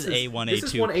 But no, this is A1,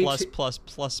 A2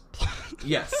 plus.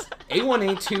 Yes,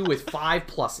 A1, A2 with 5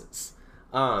 pluses.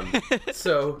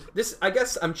 So this, I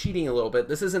guess I'm cheating a little bit.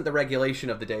 This isn't the regulation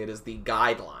of the day. It is the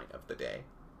guideline of the day.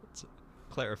 It's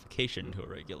a clarification to a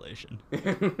regulation.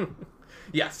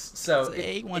 Yes. So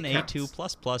it's A1, A2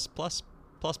 plus.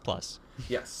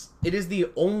 Yes, it is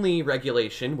the only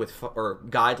regulation or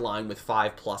guideline with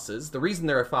 5 pluses. The reason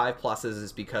there are 5 pluses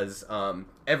is because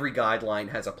every guideline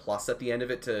has a plus at the end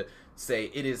of it to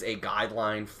say it is a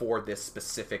guideline for this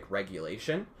specific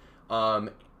regulation.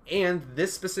 And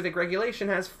this specific regulation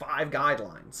has 5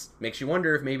 guidelines. Makes you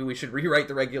wonder if maybe we should rewrite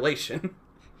the regulation.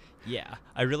 Yeah,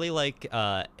 I really like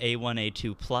A1,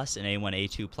 A2 plus and A1,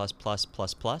 A2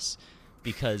 plus,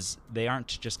 because they aren't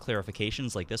just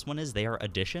clarifications like this one is, they are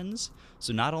additions.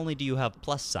 So not only do you have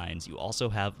plus signs, you also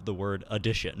have the word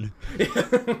addition,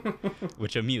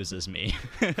 which amuses me.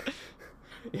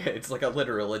 Yeah, it's like a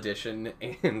literal addition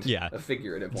and a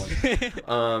figurative one.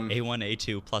 A1,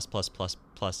 A2 plus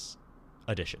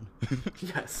addition.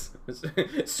 Yes.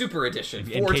 Super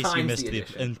addition. In 4 case times you missed the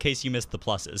addition. in case you missed the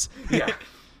pluses. Yeah.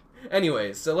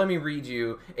 Anyways, so let me read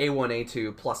you A1,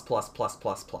 A2 plus.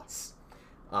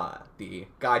 The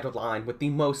guideline with the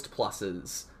most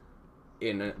pluses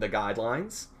in the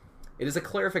guidelines. It is a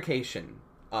clarification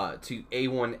to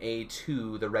A1,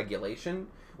 A2, the regulation,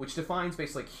 which defines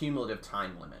basically cumulative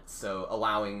time limits. So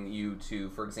allowing you to,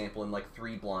 for example, in like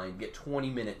 3 blind, get 20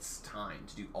 minutes time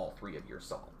to do all 3 of your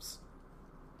solves.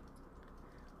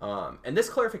 And this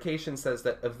clarification says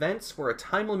that events where a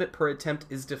time limit per attempt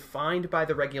is defined by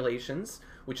the regulations,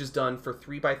 which is done for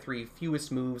 3x3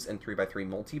 fewest moves and 3x3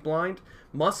 multi-blind,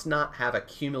 must not have a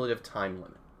cumulative time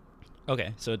limit.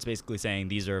 Okay, so it's basically saying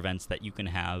these are events that you can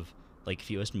have, like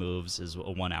fewest moves is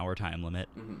a 1 hour time limit.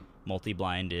 Mm-hmm.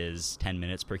 Multi-blind is 10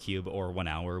 minutes per cube or 1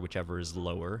 hour, whichever is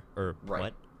lower. Or right.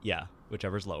 What? Yeah,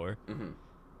 whichever is lower. Mm-hmm.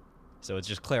 So it's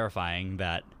just clarifying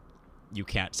that you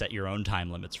can't set your own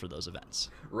time limits for those events.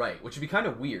 Right, which would be kind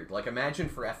of weird. Like, imagine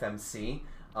for FMC,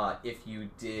 if you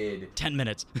did 10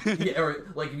 minutes. Yeah,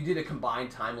 or like if you did a combined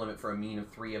time limit for a mean of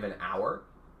 3 of an hour,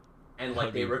 and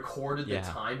like they recorded the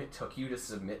time it took you to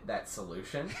submit that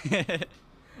solution,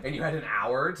 and you had an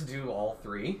hour to do all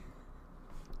 3.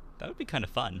 That would be kind of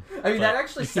fun. I mean, that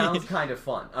actually sounds kind of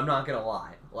fun. I'm not gonna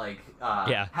lie. Like,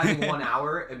 having 1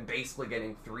 hour and basically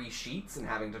getting 3 sheets and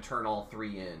having to turn all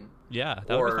 3 in. Yeah,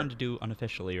 that would be fun to do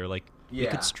unofficially, or like you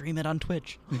could stream it on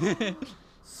Twitch.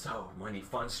 So many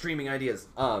fun streaming ideas.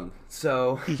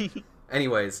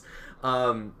 Anyways,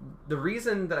 the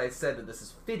reason that I said that this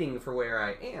is fitting for where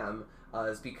I am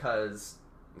is because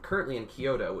I'm currently in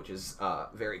Kyoto, which is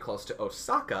very close to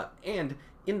Osaka, and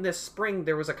in this spring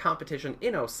there was a competition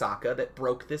in Osaka that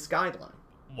broke this guideline.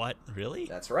 What? Really?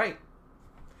 That's right.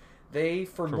 They,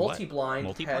 for multi-blind,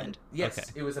 multi-blind? Yes,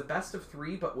 okay. It was a best of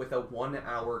 3, but with a 1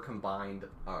 hour combined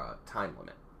time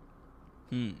limit.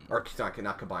 Or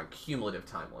not combined, cumulative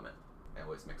time limit. I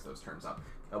always mix those terms up.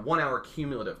 A 1 hour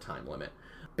cumulative time limit.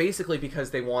 Basically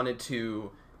because they wanted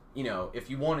to, if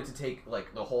you wanted to take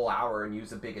like the whole hour and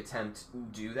use a big attempt,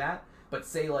 do that. But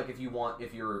say like if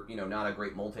you're not a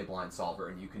great multi-blind solver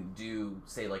and you can do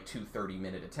say like 2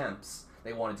 30-minute attempts,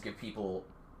 they wanted to give people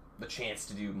the chance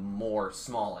to do more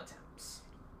small attempts.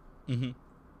 Mm-hmm.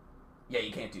 Yeah,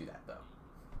 you can't do that though.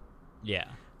 Yeah.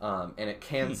 And at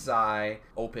Kansai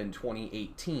Open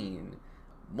 2018,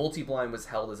 Multi-blind was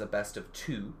held as a best of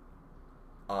 2.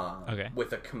 Okay.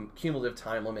 With a cumulative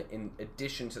time limit in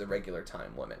addition to the regular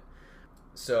time limit.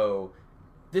 So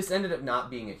this ended up not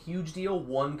being a huge deal.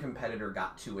 One competitor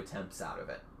got 2 attempts out of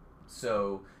it.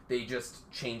 So they just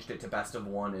changed it to best of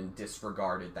 1 and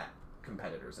disregarded that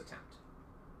competitor's attempt.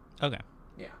 Okay.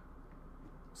 Yeah.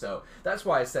 So that's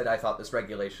why I said I thought this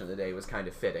regulation of the day was kind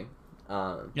of fitting.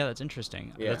 Yeah, that's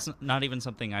interesting. Yeah. That's not even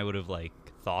something I would have like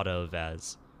thought of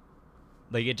as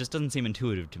like it just doesn't seem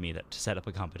intuitive to me that to set up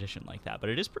a competition like that. But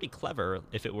it is pretty clever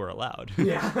if it were allowed.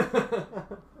 Yeah.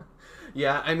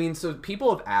 Yeah, I mean, so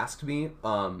people have asked me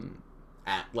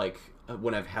at like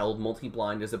when I've held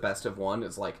multi-blind as a best of 1,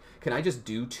 it's like, can I just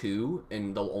do 2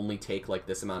 and they'll only take like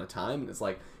this amount of time? And it's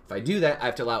like, if I do that, I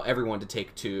have to allow everyone to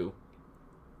take 2,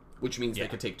 which means they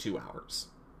could take 2 hours.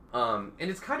 And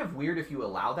it's kind of weird if you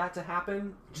allow that to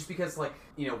happen, just because, like,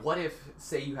 you know, what if,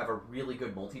 say, you have a really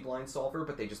good multi-blind solver,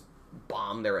 but they just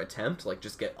bomb their attempt, like,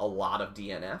 just get a lot of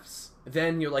DNFs?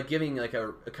 Then you're, like, giving, like,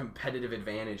 a competitive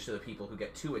advantage to the people who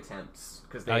get 2 attempts,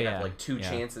 because they have, like, 2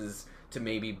 chances to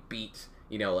maybe beat,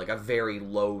 you know, like, a very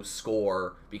low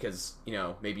score, because, you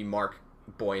know, maybe Mark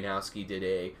Boyanowski did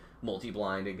a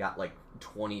multi-blind and got, like,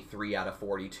 23 out of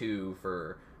 42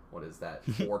 for, what is that,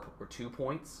 4 or 2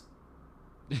 points?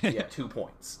 Yeah, 2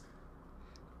 points.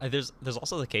 There's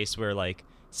also the case where, like,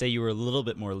 say you were a little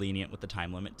bit more lenient with the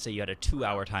time limit. Say you had a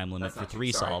 2-hour time limit for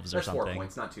 3 solves or something. That's 4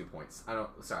 points, not 2 points.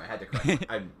 Sorry, I had to correct.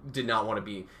 I did not want to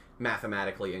be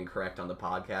mathematically incorrect on the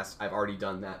podcast. I've already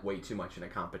done that way too much in a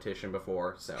competition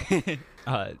before, so.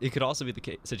 It could also be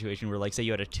the situation where, like, say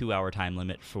you had a 2-hour time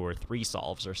limit for 3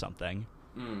 solves or something.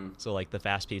 So, like, the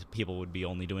fast people would be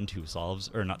only doing 2 solves,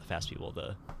 or not the fast people,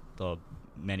 the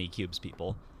many cubes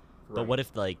people. Right. But what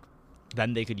if, like,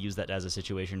 then they could use that as a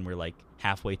situation where, like,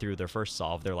 halfway through their first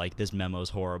solve, they're like, this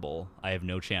memo's horrible. I have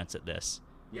no chance at this.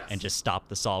 Yes. And just stop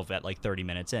the solve at, like, 30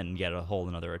 minutes in and get a whole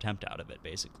another attempt out of it,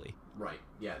 basically. Right.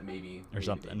 Yeah, maybe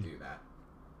something. They do that.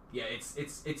 Yeah,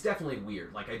 it's definitely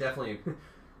weird. Like, I definitely...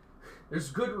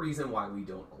 There's good reason why we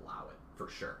don't allow it, for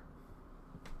sure.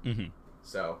 Mm-hmm.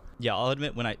 So... Yeah, I'll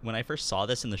admit, when I first saw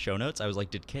this in the show notes, I was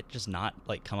like, did Kit just not,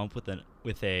 like, come up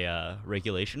with a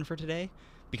regulation for today?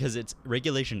 Because it's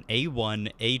regulation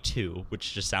A1, A2,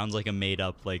 which just sounds like a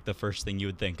made-up, like, the first thing you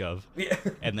would think of. Yeah.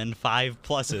 And then 5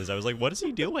 pluses. I was like, what is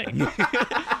he doing?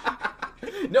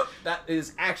 No, that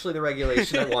is actually the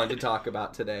regulation I wanted to talk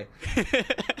about today.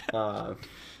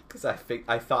 Because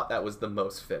I thought that was the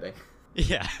most fitting.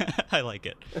 Yeah, I like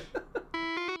it.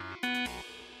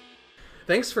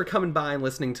 Thanks for coming by and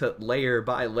listening to Layer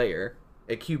by Layer,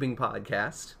 a cubing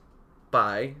podcast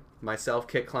by myself,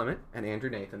 Kit Clement, and Andrew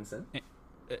Nathanson.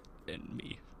 And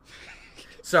me.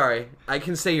 Sorry, I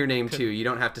can say your name too. You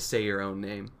don't have to say your own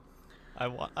name.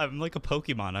 I'm like a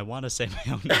Pokemon. I want to say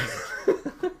my own name.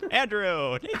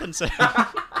 Andrew Nathanson.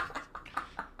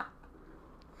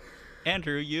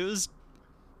 Andrew used.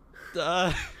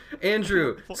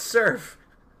 Andrew surf.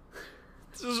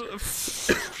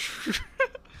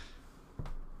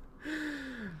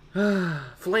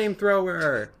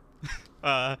 Flamethrower.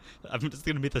 I'm just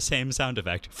gonna be the same sound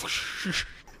effect.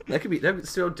 That'd be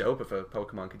so dope if a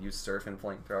Pokemon could use surf and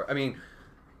flamethrower. I mean,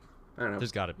 I don't know.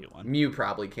 There's got to be one. Mew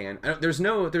probably can. There's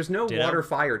no Ditto. water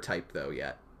fire type though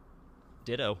yet.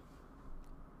 Ditto.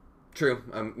 True.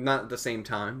 Not at the same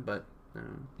time, but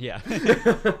yeah.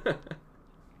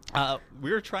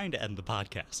 We were trying to end the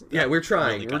podcast. Yeah, we're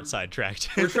trying. Really got sidetracked.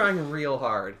 We're trying real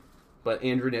hard, but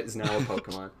Andrew is now a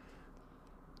Pokemon.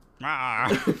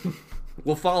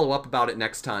 We'll follow up about it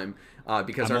next time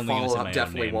because our follow up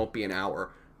definitely won't be an hour.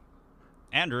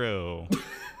 Andrew.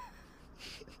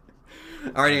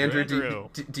 All right, Andrew.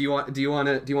 Do you want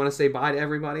to say bye to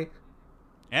everybody?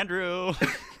 Andrew.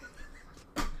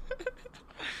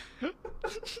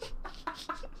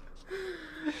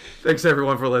 Thanks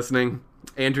everyone for listening.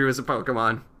 Andrew is a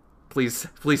Pokemon. Please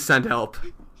send help.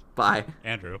 Bye.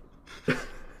 Andrew.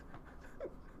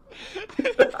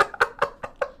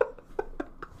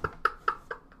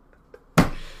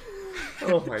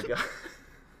 Oh my god.